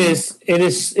 It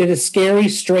is scary,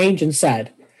 strange, and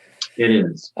sad. It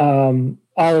is. All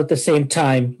at the same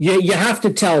time. You have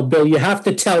to tell, Bill,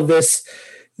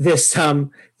 this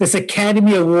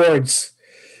Academy Awards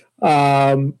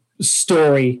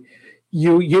story.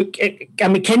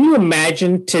 Can you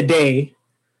imagine today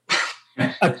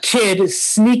a kid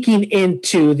sneaking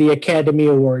into the Academy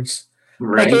Awards?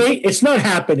 Right? Like, it's not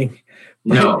happening.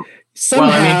 No.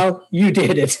 Somehow you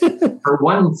did it. For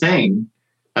one thing,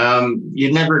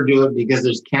 you never do it because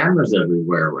there's cameras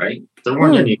everywhere, right? There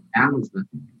weren't any cameras.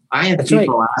 I had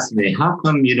people ask me, how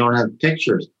come you don't have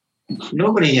pictures?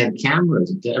 Nobody had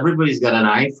cameras. Everybody's got an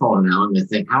iPhone now, and they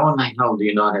think, how in the hell do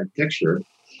you not have pictures?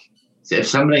 So if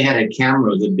somebody had a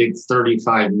camera, it was a big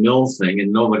 35 mil thing,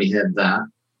 and nobody had that.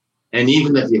 And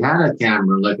even if you had a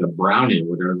camera, like a Brownie,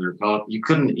 whatever they're called, you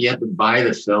had to buy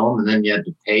the film, and then you had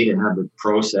to pay to have it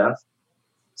processed.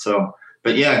 So,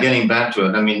 but yeah, getting back to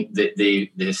it, I mean, the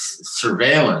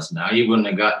surveillance now, you wouldn't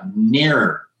have gotten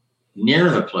near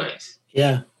the place.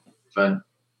 Yeah. But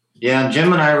yeah,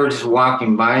 Jim and I were just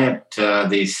walking by it. The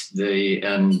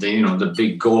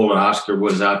big gold Oscar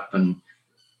was up, and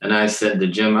I said to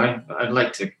Jim, I'd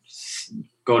like to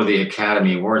go to the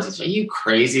Academy Awards. He said, are you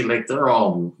crazy? Like, they're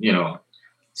all,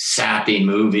 sappy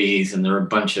movies, and they're a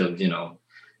bunch of,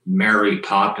 Mary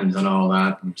Poppins and all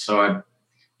that. And so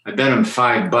I bet him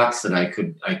 $5 that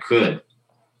I could.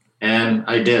 And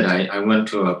I did. I went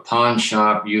to a pawn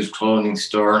shop, used clothing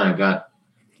store, and I got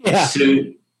a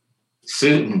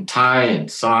suit and tie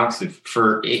and socks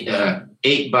for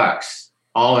 $8,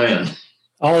 all in.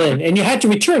 All in. And you had to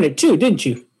return it too, didn't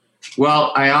you?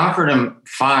 Well, I offered him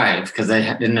 $5 because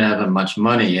I didn't have much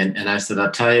money. And I said,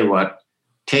 I'll tell you what,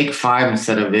 take $5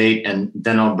 instead of $8, and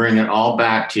then I'll bring it all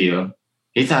back to you.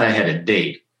 He thought I had a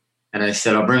date. And I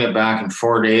said, I'll bring it back in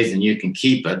 4 days and you can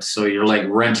keep it. So you're like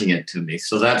renting it to me.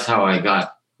 So that's how I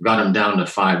got him down to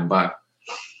 $5.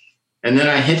 And then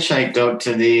I hitchhiked out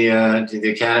to the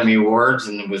Academy Awards,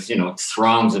 and it was,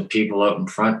 throngs of people out in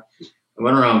front. I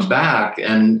went around back,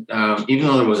 and even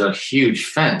though there was a huge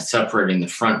fence separating the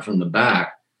front from the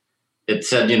back, it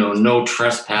said, no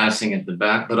trespassing at the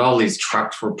back, but all these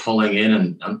trucks were pulling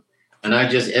in, and I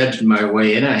just edged my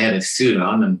way in. I had a suit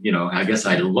on, and, I guess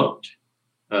I looked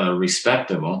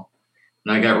respectable.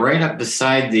 And I got right up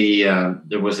beside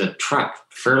there was a truck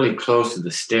fairly close to the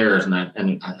stairs, and I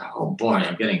thought, oh boy,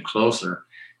 I'm getting closer.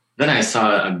 Then I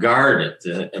saw a guard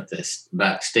at this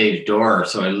backstage door,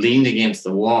 so I leaned against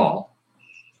the wall,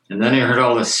 and then I heard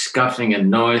all this scuffing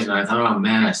and noise, and I thought, oh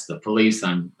man, it's the police.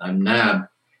 I'm nabbed.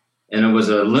 And it was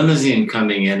a limousine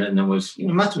coming in, and there was, it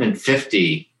must have been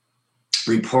 50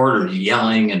 reporters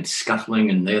yelling and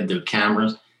scuffling, and they had their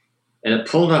cameras. And it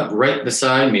pulled up right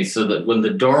beside me, so that when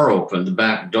the door opened, the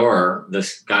back door,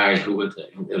 this guy who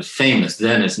was famous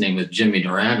then, his name was Jimmy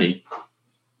Durante,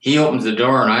 he opens the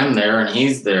door and I'm there and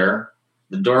he's there.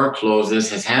 The door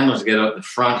closes, his handlers get out the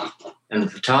front, and the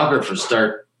photographers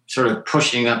start sort of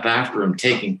pushing up after him,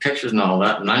 taking pictures and all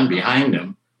that, and I'm behind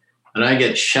him. And I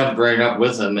get shoved right up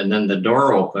with him, and then the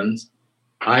door opens.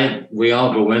 We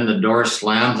all go in, the door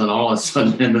slams, and all of a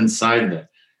sudden I'm inside the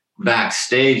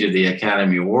backstage of the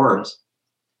Academy Awards,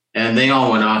 and they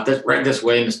all went off right this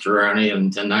way, Mr. Arnie,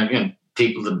 and I,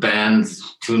 people, the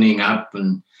band's tuning up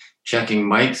and checking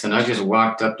mics, and I just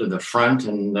walked up to the front,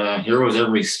 and here was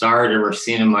every star I'd ever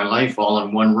seen in my life, all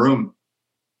in one room.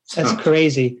 That's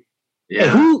crazy.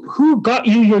 Yeah. And who got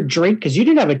you your drink? Because you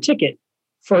didn't have a ticket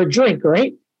for a drink,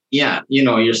 right? Yeah,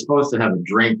 you're supposed to have a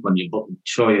drink when you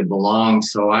show you belong.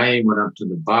 So I went up to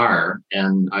the bar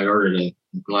and I ordered a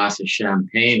glass of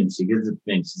champagne, and she gives it to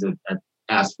me. She said, I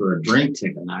asked for a drink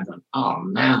ticket, and I thought, oh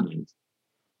man, I'm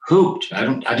hooped. I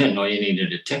didn't know you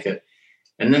needed a ticket.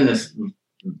 And then this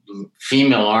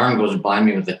female arm goes by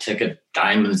me with a ticket,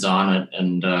 diamonds on it,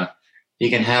 and you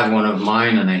can have one of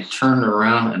mine. And I turned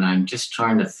around, and I'm just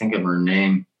trying to think of her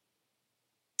name.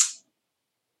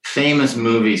 Famous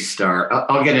movie star.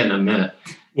 I'll get it in a minute.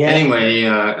 Yeah. Anyway,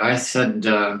 I said,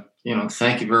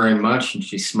 thank you very much, and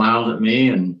she smiled at me,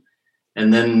 and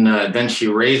then she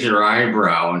raised her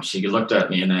eyebrow and she looked at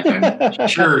me, and I'm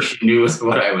sure she knew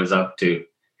what I was up to.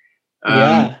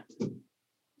 Yeah.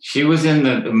 She was in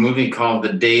the movie called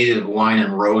The Days of Wine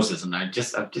and Roses, and I've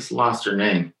just lost her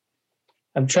name.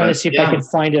 I'm trying to see if I can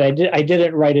find it. I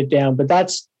didn't write it down, but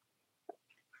that's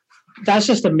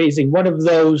just amazing. One of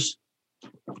those,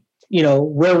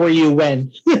 where were you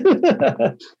when?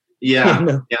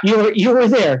 Yeah. You were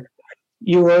there.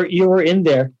 You were in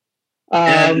there.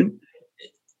 And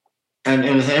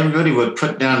everybody would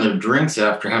put down their drinks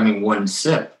after having one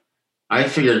sip. I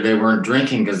figured they weren't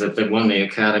drinking because if they won the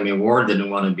Academy Award, they didn't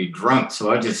want to be drunk. So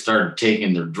I just started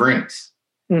taking their drinks.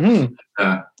 Mm-hmm.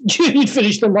 You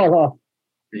finished them all off.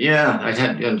 Yeah, I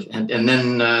had, and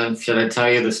then should I tell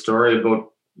you the story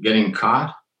about getting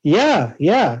caught? Yeah.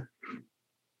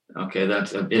 Okay,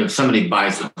 that's if somebody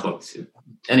buys the books.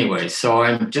 Anyway, so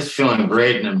I'm just feeling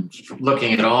great, and I'm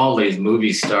looking at all these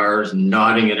movie stars and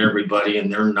nodding at everybody,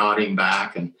 and they're nodding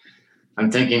back, and I'm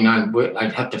thinking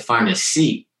I'd have to find a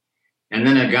seat. And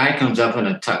then a guy comes up in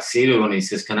a tuxedo and he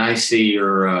says, "Can I see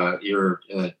your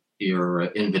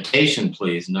invitation,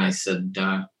 please?" And I said,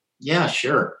 "Yeah,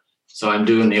 sure." So I'm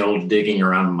doing the old digging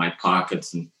around in my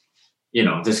pockets, and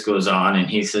this goes on. And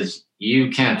he says, "You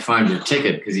can't find your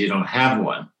ticket because you don't have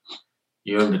one,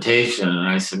 your invitation." And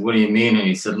I said, "What do you mean?" And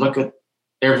he said, "Look at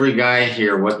every guy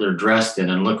here, what they're dressed in,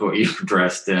 and look what you're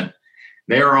dressed in."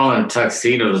 They were all in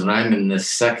tuxedos, and I'm in this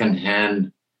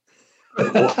secondhand,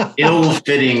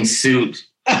 ill-fitting suit.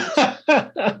 I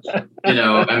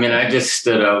just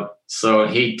stood out. So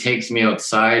he takes me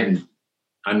outside, and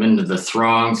I'm into the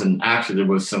throngs. And actually, there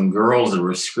was some girls that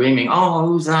were screaming, "Oh,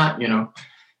 who's that?"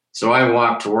 So I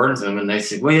walked towards them, and they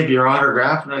said, "We have your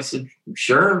autograph." And I said,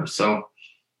 "Sure." So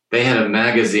they had a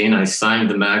magazine. I signed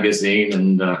the magazine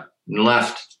and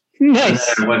left. Nice.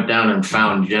 And then I went down and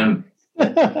found Jim.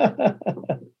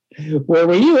 Where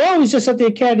were you? Oh, I was just at the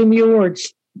Academy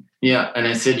Awards. Yeah, and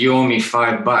I said, "You owe me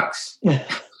 $5."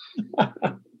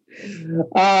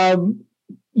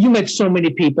 You met so many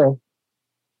people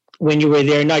when you were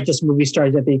there, not just movie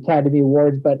stars at the Academy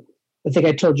Awards, but I think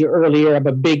I told you earlier, I'm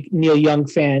a big Neil Young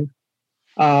fan.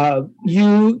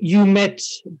 You met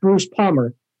Bruce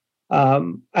Palmer. I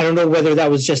don't know whether that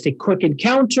was just a quick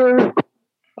encounter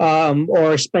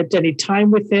or spent any time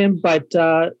with him, but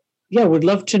would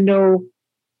love to know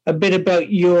a bit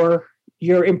about your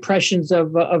impressions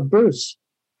of Bruce.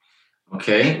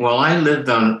 Okay. Well, I lived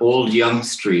on Old Yonge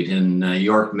Street in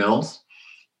York Mills,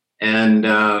 and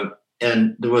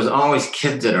there was always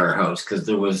kids at our house because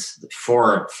there was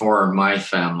four of my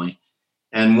family,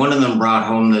 and one of them brought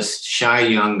home this shy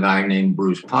young guy named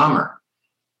Bruce Palmer,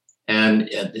 and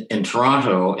in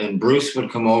Toronto, and Bruce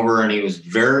would come over, and he was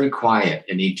very quiet,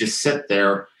 and he'd just sit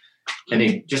there, and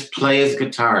he'd just play his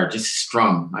guitar, just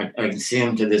strum. I can see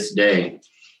him to this day.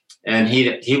 And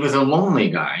he was a lonely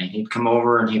guy. He'd come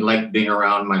over and he liked being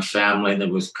around my family. There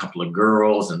was a couple of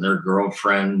girls and their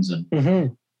girlfriends. And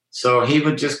so he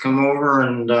would just come over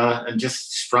and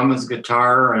just strum his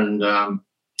guitar and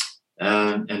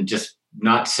just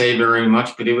not say very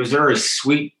much. But he was a very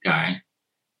sweet guy,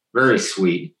 very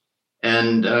sweet.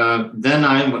 And then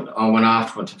I went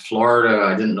off to Florida.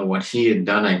 I didn't know what he had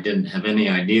done. I didn't have any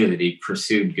idea that he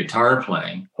pursued guitar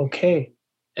playing. Okay.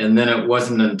 And then it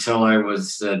wasn't until I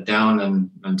was down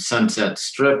in Sunset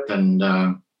Strip and,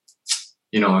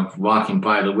 walking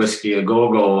by the Whiskey A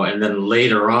Go-Go. And then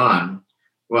later on,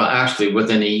 well, actually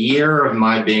within a year of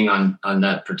my being on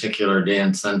that particular day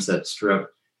in Sunset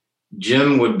Strip,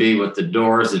 Jim would be with the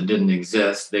Doors that didn't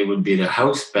exist. They would be the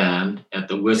house band at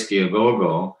the Whiskey A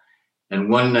Go-Go. And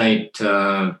one night,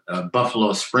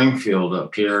 Buffalo Springfield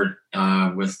appeared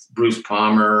with Bruce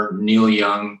Palmer, Neil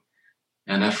Young,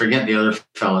 and I forget the other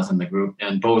fellas in the group.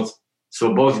 And both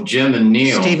Jim and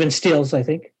Neil. Stephen Stills, I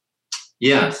think.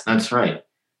 Yes, that's right.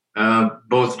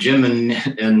 Both Jim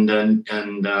and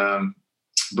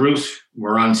Bruce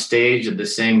were on stage at the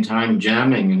same time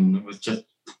jamming, and it was just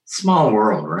small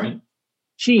world, right?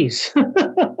 Jeez.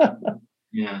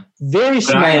 Yeah. Very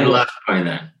small. But I had left by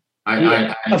then.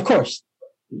 I of course.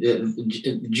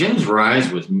 Jim's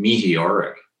rise was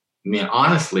meteoric. I mean,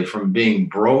 honestly, from being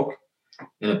broke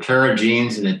in a pair of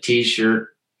jeans and a T-shirt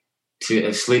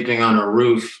to sleeping on a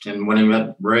roof. And when he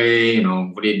met Ray,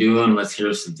 what are you doing? Let's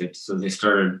hear something. So he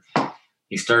started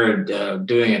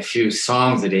doing a few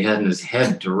songs that he had in his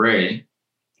head to Ray.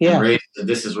 Yeah. And Ray said,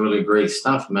 "This is really great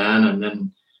stuff, man." And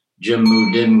then Jim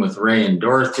moved in with Ray and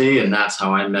Dorothy, and that's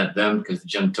how I met them, because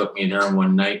Jim took me there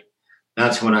one night.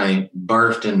 That's when I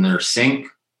barfed in their sink.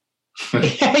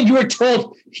 You were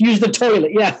told to use the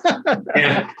toilet, yeah.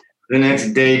 Yeah. The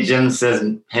next day, Jim says,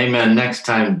 "Hey, man, next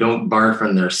time, don't barf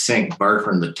in their sink, barf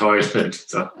in the toilet."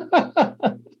 So.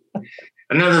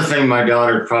 Another thing, my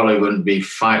daughter probably wouldn't be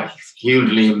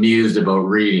hugely amused about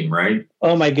reading, right?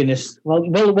 Oh, my goodness. Well,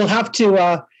 we'll have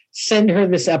to send her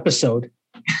this episode.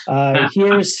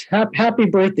 Here's happy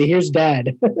birthday. Here's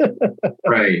Dad.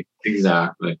 Right,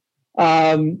 exactly.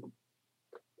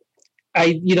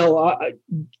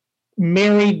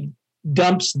 Mary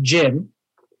dumps Jim.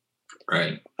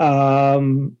 Right. I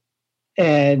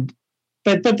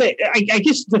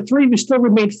guess the three of you still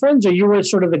remained friends, or you were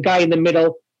sort of the guy in the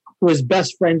middle who was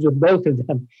best friends with both of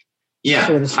them. Yeah,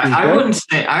 so speak,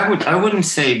 I wouldn't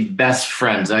say best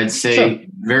friends. I'd say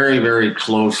very, very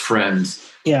close friends.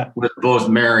 Yeah, with both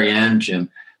Mary and Jim.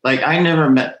 Like I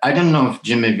don't know if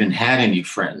Jim even had any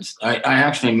friends. I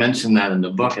actually mentioned that in the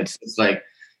book. It's like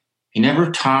he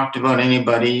never talked about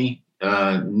anybody.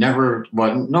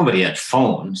 Nobody had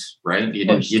phones, right? You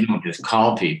don't just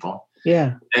call people.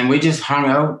 Yeah. And we just hung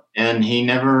out, and he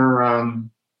never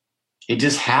he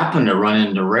just happened to run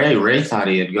into Ray. Ray thought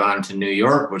he had gone to New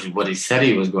York, which is what he said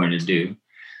he was going to do.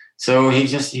 So he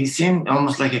seemed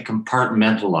almost like a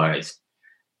compartmentalized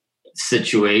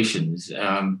situations.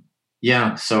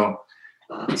 So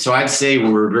I'd say we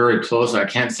were very close. I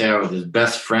can't say I was his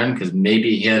best friend because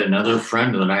maybe he had another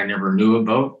friend that I never knew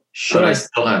about. Sure. But I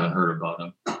still haven't heard about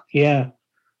him. Yeah.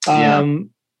 I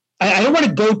don't want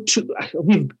to go to,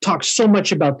 we've talked so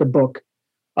much about the book,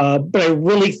 but I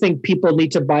really think people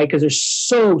need to buy because there's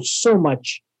so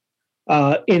much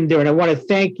in there. And I want to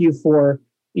thank you for,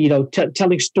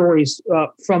 telling stories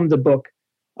from the book.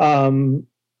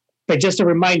 But just a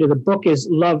reminder, the book is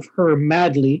Love Her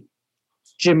Madly,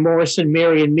 Jim Morrison,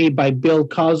 Mary and Me by Bill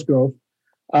Cosgrove.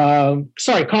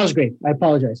 Cosgrave. I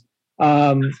apologize.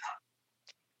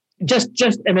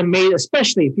 Just an amazing,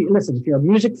 especially if you're a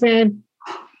music fan,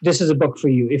 this is a book for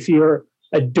you. If you're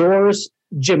a Doors,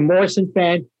 Jim Morrison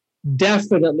fan,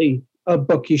 definitely a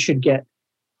book you should get.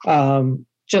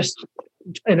 Just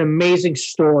an amazing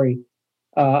story,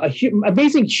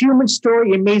 amazing human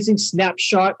story, amazing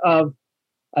snapshot of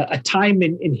a time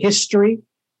in history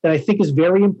that I think is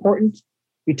very important.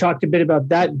 We talked a bit about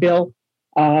that, Bill.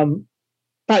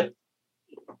 But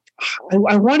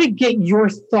I want to get your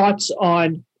thoughts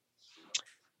on.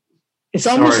 It's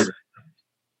almost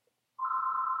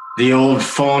the old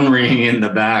phone ringing in the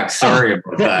back. Sorry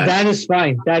about that. That is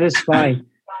fine. By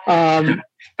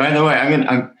the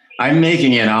way, I'm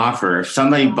making an offer. If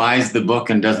somebody buys the book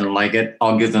and doesn't like it,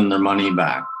 I'll give them their money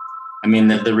back. I mean,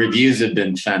 the reviews have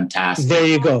been fantastic. There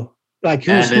you go. Like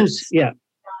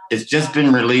it's just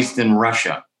been released in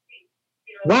Russia.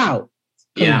 Wow.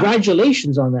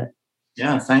 Congratulations on that.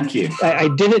 Yeah, thank you. I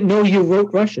didn't know you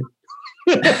wrote Russian.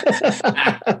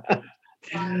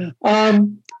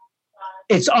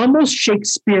 It's almost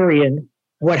Shakespearean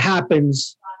what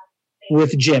happens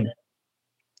with Jim.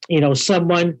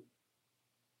 Someone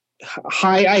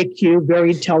high IQ,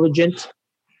 very intelligent,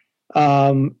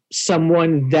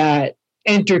 someone that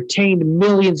entertained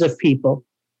millions of people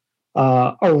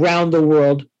around the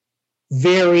world,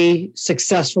 very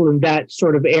successful in that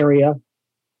sort of area,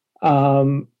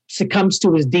 succumbs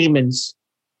to his demons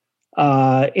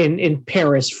in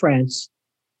Paris, France.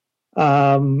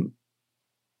 When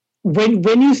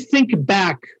you think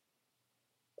back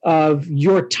of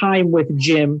your time with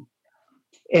Jim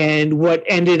and what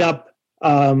ended up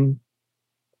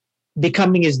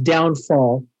becoming his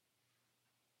downfall,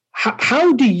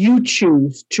 how do you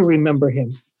choose to remember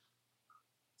him?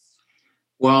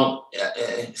 Well,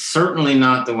 certainly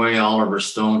not the way Oliver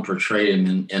Stone portrayed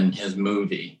him in his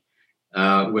movie,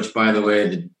 which, by the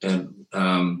way,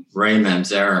 Ray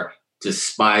Manzarek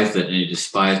despised it, and he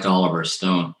despised Oliver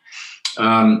Stone.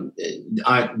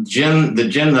 The Jim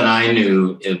that I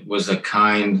knew, it was a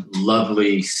kind,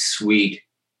 lovely, sweet,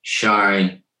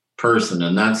 shy person,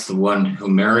 and that's the one who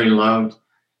Mary loved.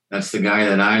 That's the guy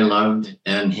that I loved,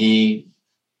 and he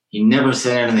never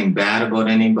said anything bad about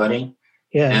anybody.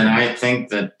 Yeah. And I think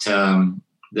that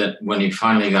that when he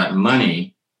finally got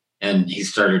money and he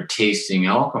started tasting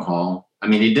alcohol, I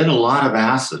mean, he did a lot of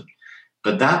acid,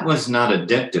 but that was not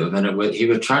addictive. And he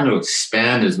was trying to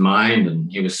expand his mind, and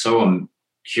he was so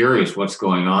curious what's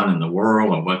going on in the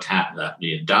world and what happened after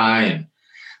you die, and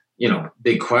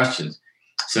big questions.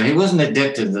 So he wasn't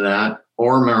addicted to that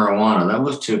or marijuana. That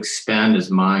was to expand his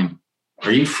mind.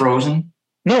 Are you frozen?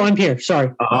 No, I'm here.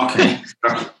 Sorry. Oh, okay.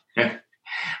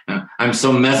 I'm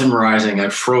so mesmerizing,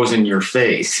 I've frozen your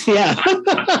face. Yeah.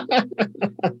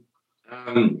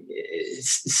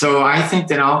 So I think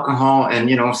that alcohol, and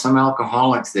some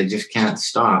alcoholics, they just can't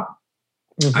stop.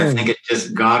 Mm-hmm. I think it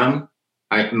just got him.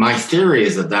 My theory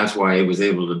is that that's why he was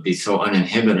able to be so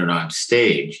uninhibited on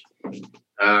stage.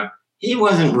 He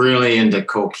wasn't really into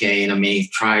cocaine. I mean, he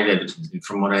tried it,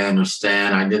 from what I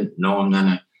understand. I didn't know him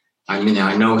then.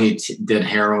 I know he did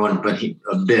heroin, but he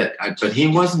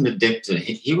wasn't addicted.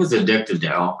 He was addicted to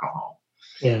alcohol.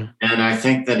 Yeah. And I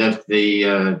think that if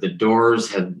the Doors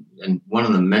had, and one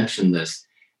of them mentioned this,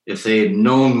 if they had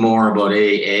known more about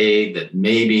AA, that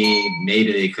maybe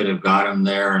they could have got him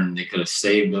there and they could have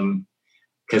saved him,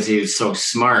 because he was so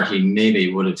smart. He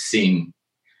maybe would have seen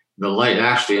the light.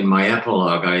 Actually, in my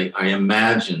epilogue, I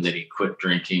imagine that he quit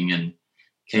drinking and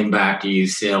came back to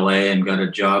UCLA and got a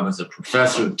job as a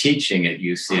professor teaching at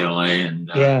UCLA.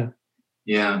 And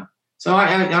yeah. So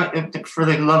I for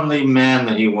the lovely man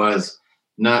that he was,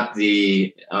 not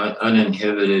the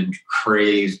uninhibited,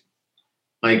 crazed,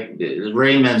 like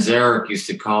Ray Manzarek used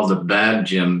to call the bad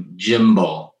Jim,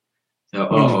 Jimbo.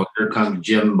 So, here comes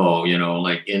Jimbo,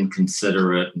 like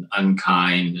inconsiderate and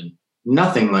unkind and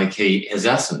nothing like his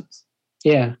essence.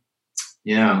 Yeah.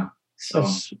 Yeah. So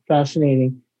that's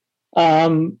fascinating.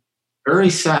 very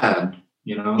sad,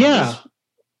 Yeah.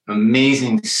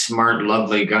 Amazing, smart,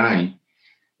 lovely guy.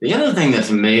 The other thing that's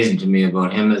amazing to me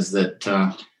about him is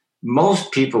that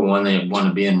most people, when they want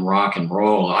to be in rock and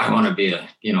roll, I want to be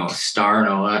a star and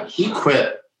all that. He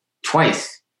quit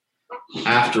twice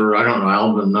after, I don't know,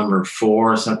 album number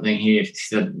 4 or something. He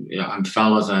said, "I'm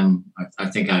fellas, I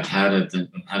think I've had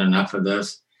enough of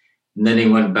this." And then he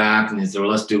went back and he said, "Well,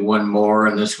 let's do one more."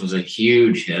 And this was a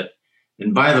huge hit.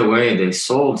 And by the way, they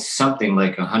sold something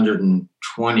like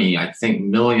 120, I think,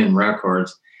 million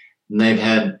records. And they've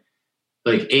had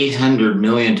like 800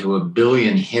 million to 1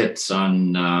 billion hits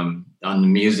on the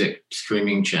music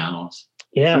streaming channels.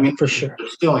 Yeah, for sure.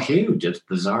 It's still huge. It's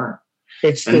bizarre.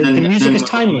 It's the music is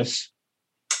timeless.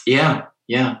 Yeah.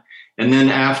 And then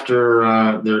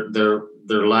after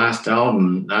their last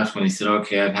album, that's when he said,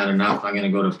 "Okay, I've had enough. I'm going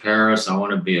to go to Paris. I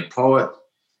want to be a poet.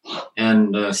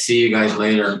 And see you guys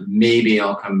later. Maybe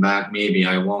I'll come back. Maybe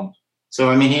I won't." So,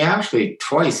 I mean, he actually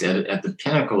twice at the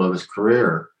pinnacle of his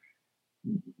career.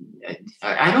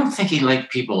 I don't think he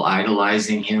liked people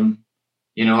idolizing him.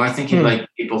 I think he liked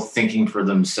people thinking for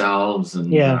themselves,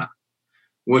 and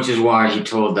which is why he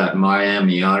told that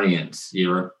Miami audience,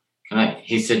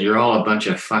 he said, "You're all a bunch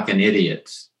of fucking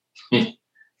idiots." And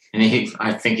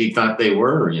I think he thought they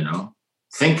were,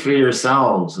 think for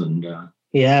yourselves, and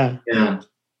yeah.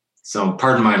 So,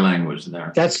 pardon my language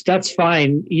there. That's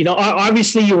fine.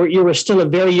 Obviously, you were still a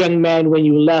very young man when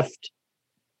you left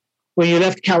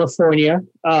California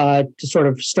to sort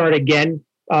of start again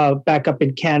back up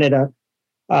in Canada.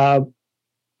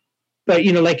 But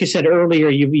like you said earlier,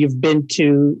 you've been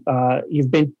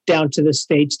down to the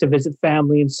States to visit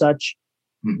family and such,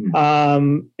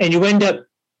 and you end up,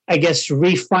 I guess,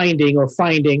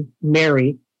 finding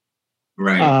Mary.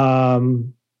 Right.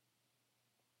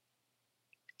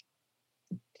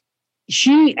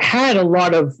 She had a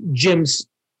lot of Jim's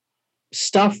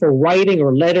stuff or writing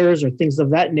or letters or things of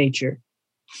that nature.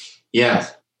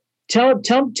 Yes. Tell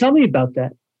me about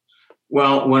that.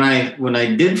 Well, when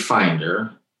I did find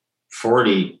her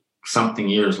 40 something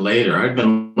years later, I'd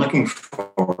been looking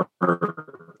for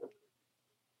her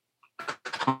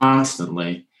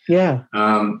constantly. Yeah.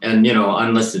 And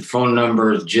unlisted phone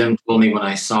numbers. Jim told me when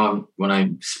I was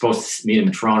supposed to meet him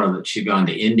in Toronto that she'd gone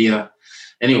to India.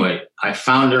 Anyway, I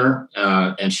found her,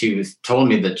 and she told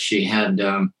me that she had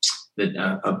a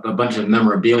bunch of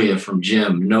memorabilia from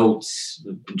Jim, notes,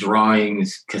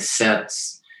 drawings,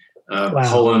 cassettes,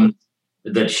 poems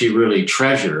that she really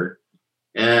treasured.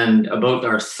 And about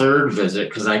our third visit,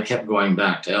 because I kept going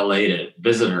back to LA to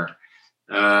visit her,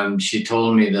 she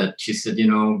told me that, she said,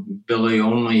 "Billy,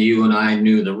 only you and I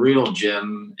knew the real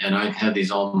Jim, and I've had these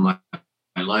all my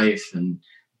life, and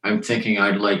I'm thinking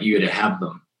I'd like you to have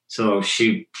them." So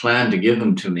she planned to give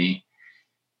them to me.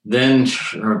 Then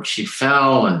she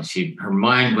fell, and her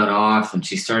mind went off, and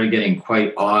she started getting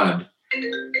quite odd.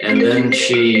 And then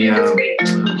she,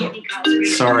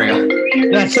 sorry.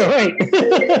 That's all right.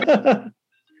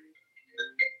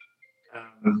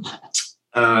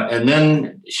 And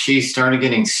then she started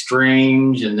getting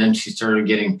strange, and then she started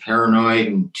getting paranoid.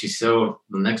 And she said,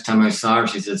 the next time I saw her,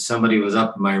 she said, "Somebody was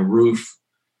up my roof,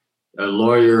 a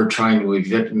lawyer trying to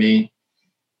evict me."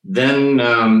 Then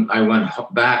I went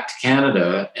back to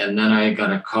Canada, and then I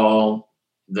got a call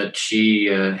that she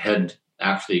had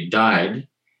actually died.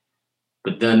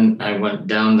 But then I went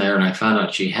down there and I found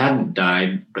out she hadn't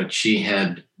died, but she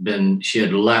had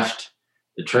left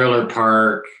the trailer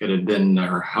park. It had been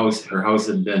her house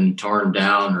had been torn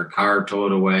down, her car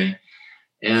towed away,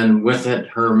 and with it,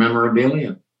 her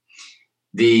memorabilia.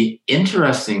 The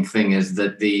interesting thing is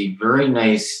that the very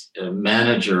nice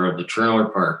manager of the trailer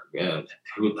park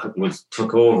who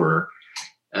took over,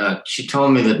 she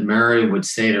told me that Mary would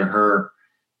say to her,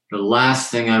 "The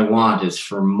last thing I want is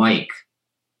for Mike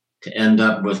to end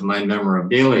up with my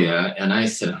memorabilia." And I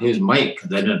said, "Who's Mike?"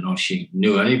 Because I didn't know she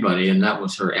knew anybody, and that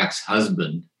was her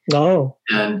ex-husband. Oh.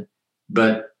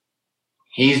 But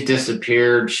he's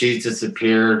disappeared, she's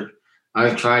disappeared.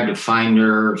 I've tried to find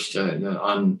her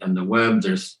on the web.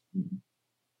 There's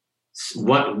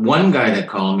one guy that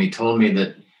called me told me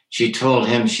that she told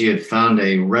him she had found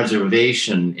a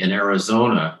reservation in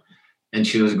Arizona and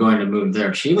she was going to move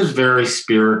there. She was very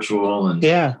spiritual and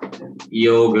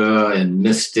yoga and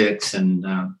mystics. And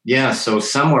so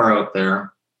somewhere out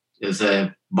there is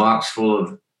a box full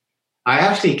of, I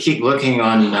actually keep looking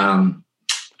on,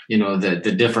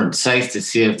 the different sites to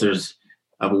see if there's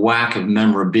a whack of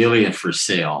memorabilia for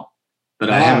sale, but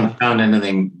I haven't found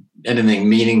anything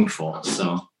meaningful.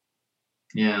 So,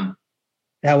 yeah.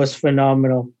 That was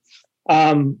phenomenal.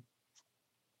 Bill,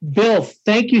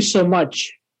 thank you so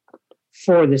much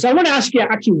for this. I want to ask you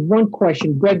actually one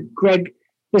question, Greg.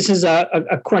 This is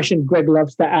a question Greg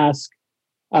loves to ask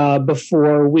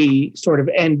before we sort of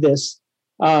end this.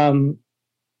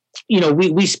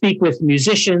 We speak with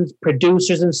musicians,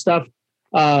 producers, and stuff.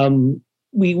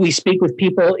 We speak with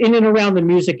people in and around the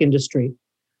music industry.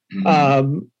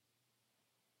 Mm-hmm.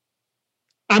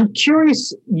 I'm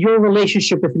curious your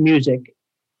relationship with music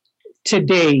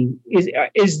today.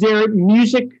 Is there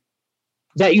music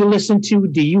that you listen to?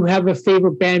 Do you have a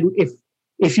favorite band?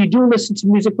 If you do listen to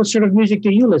music, what sort of music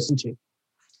do you listen to?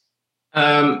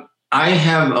 I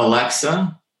have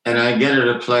Alexa, and I get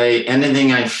her to play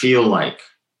anything I feel like.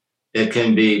 It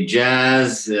can be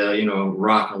jazz,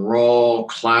 rock and roll,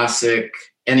 classic,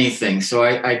 anything. So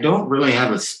I don't really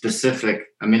have a specific.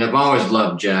 I mean, I've always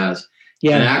loved jazz.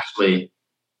 Yeah. And actually,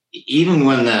 even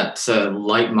when that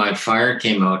Light My Fire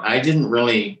came out, I didn't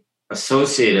really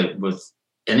associate it with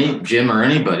any Jim or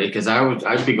anybody because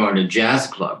I'd be going to jazz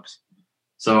clubs.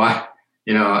 So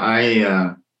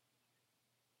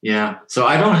So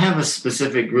I don't have a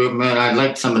specific group, man. I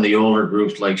like some of the older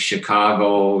groups like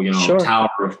Chicago, sure. Tower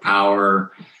of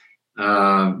Power.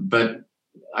 But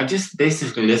I just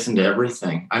basically listen to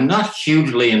everything. I'm not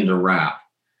hugely into rap.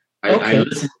 I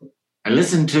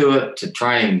listen to it to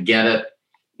try and get it.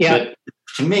 Yeah. But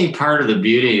to me, part of the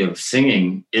beauty of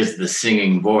singing is the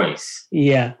singing voice.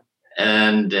 Yeah.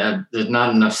 And there's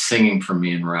not enough singing for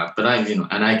me in rap, but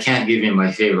and I can't give you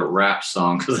my favorite rap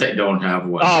song because I don't have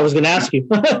one. Oh, I was going to ask you.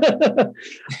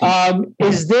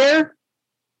 Is there,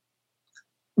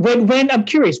 when I'm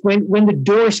curious, when the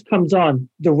Doors comes on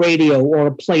the radio or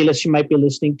a playlist you might be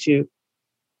listening to,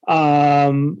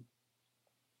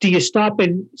 do you stop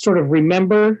and sort of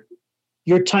remember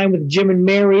your time with Jim and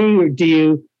Mary, or do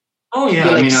you? Oh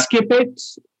yeah, skip it.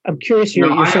 I'm curious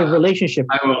your sort of relationship.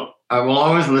 I will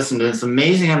always listen to it. It's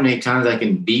amazing how many times I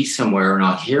can be somewhere and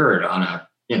I'll hear it on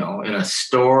in a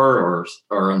store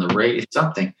or on the radio,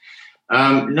 something.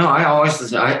 No, I always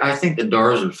listen. I think the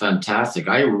Doors are fantastic.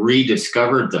 I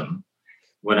rediscovered them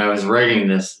when I was writing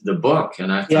the book,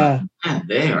 and I thought, man,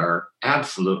 they are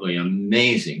absolutely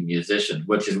amazing musicians,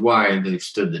 which is why they've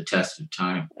stood the test of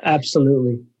time.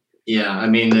 Absolutely. Yeah, I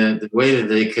mean the way that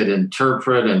they could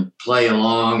interpret and play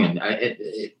along, and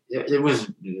it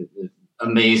was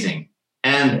amazing.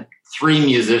 And 3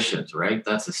 musicians, right?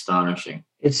 That's astonishing.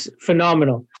 It's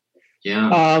phenomenal.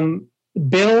 Yeah.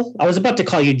 Bill, I was about to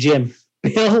call you Jim.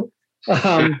 Bill,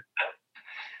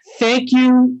 thank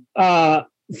you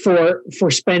for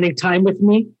spending time with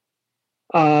me,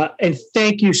 and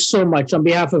thank you so much on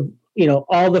behalf of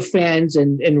all the fans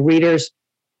and readers.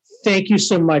 Thank you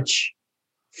so much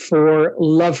for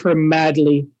Love Her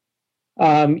Madly.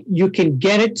 You can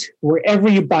get it wherever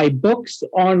you buy books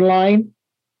online.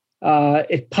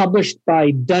 It's published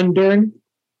by Dundurn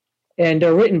and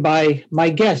written by my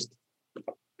guest,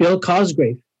 Bill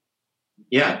Cosgrave.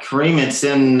 Yeah, Kareem, it's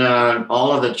in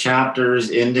all of the chapters,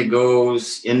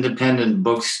 Indigo's, independent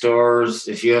bookstores.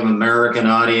 If you have American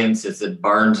audience, it's at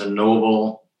Barnes &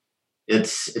 Noble.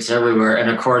 It's everywhere. And,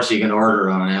 of course, you can order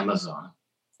it on Amazon.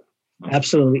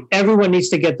 Absolutely. Everyone needs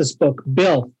to get this book.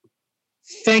 Bill,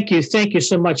 thank you. Thank you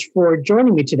so much for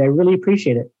joining me today. I really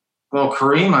appreciate it. Well,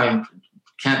 Kareem, I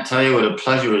can't tell you what a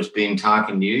pleasure it's been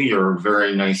talking to you. You're a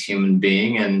very nice human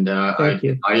being. And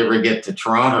if I ever get to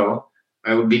Toronto,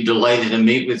 I would be delighted to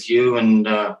meet with you and,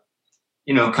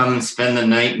 come and spend the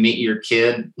night, meet your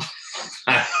kid.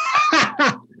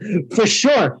 For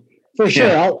sure.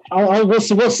 Yeah.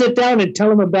 We'll sit down and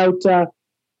tell him about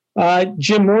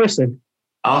Jim Morrison.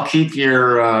 I'll keep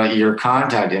your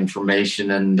contact information,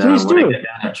 and when I get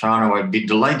down to Toronto, I'd be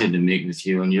delighted to meet with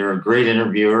you. And you're a great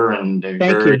interviewer and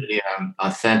very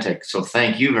authentic. So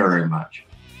thank you very much.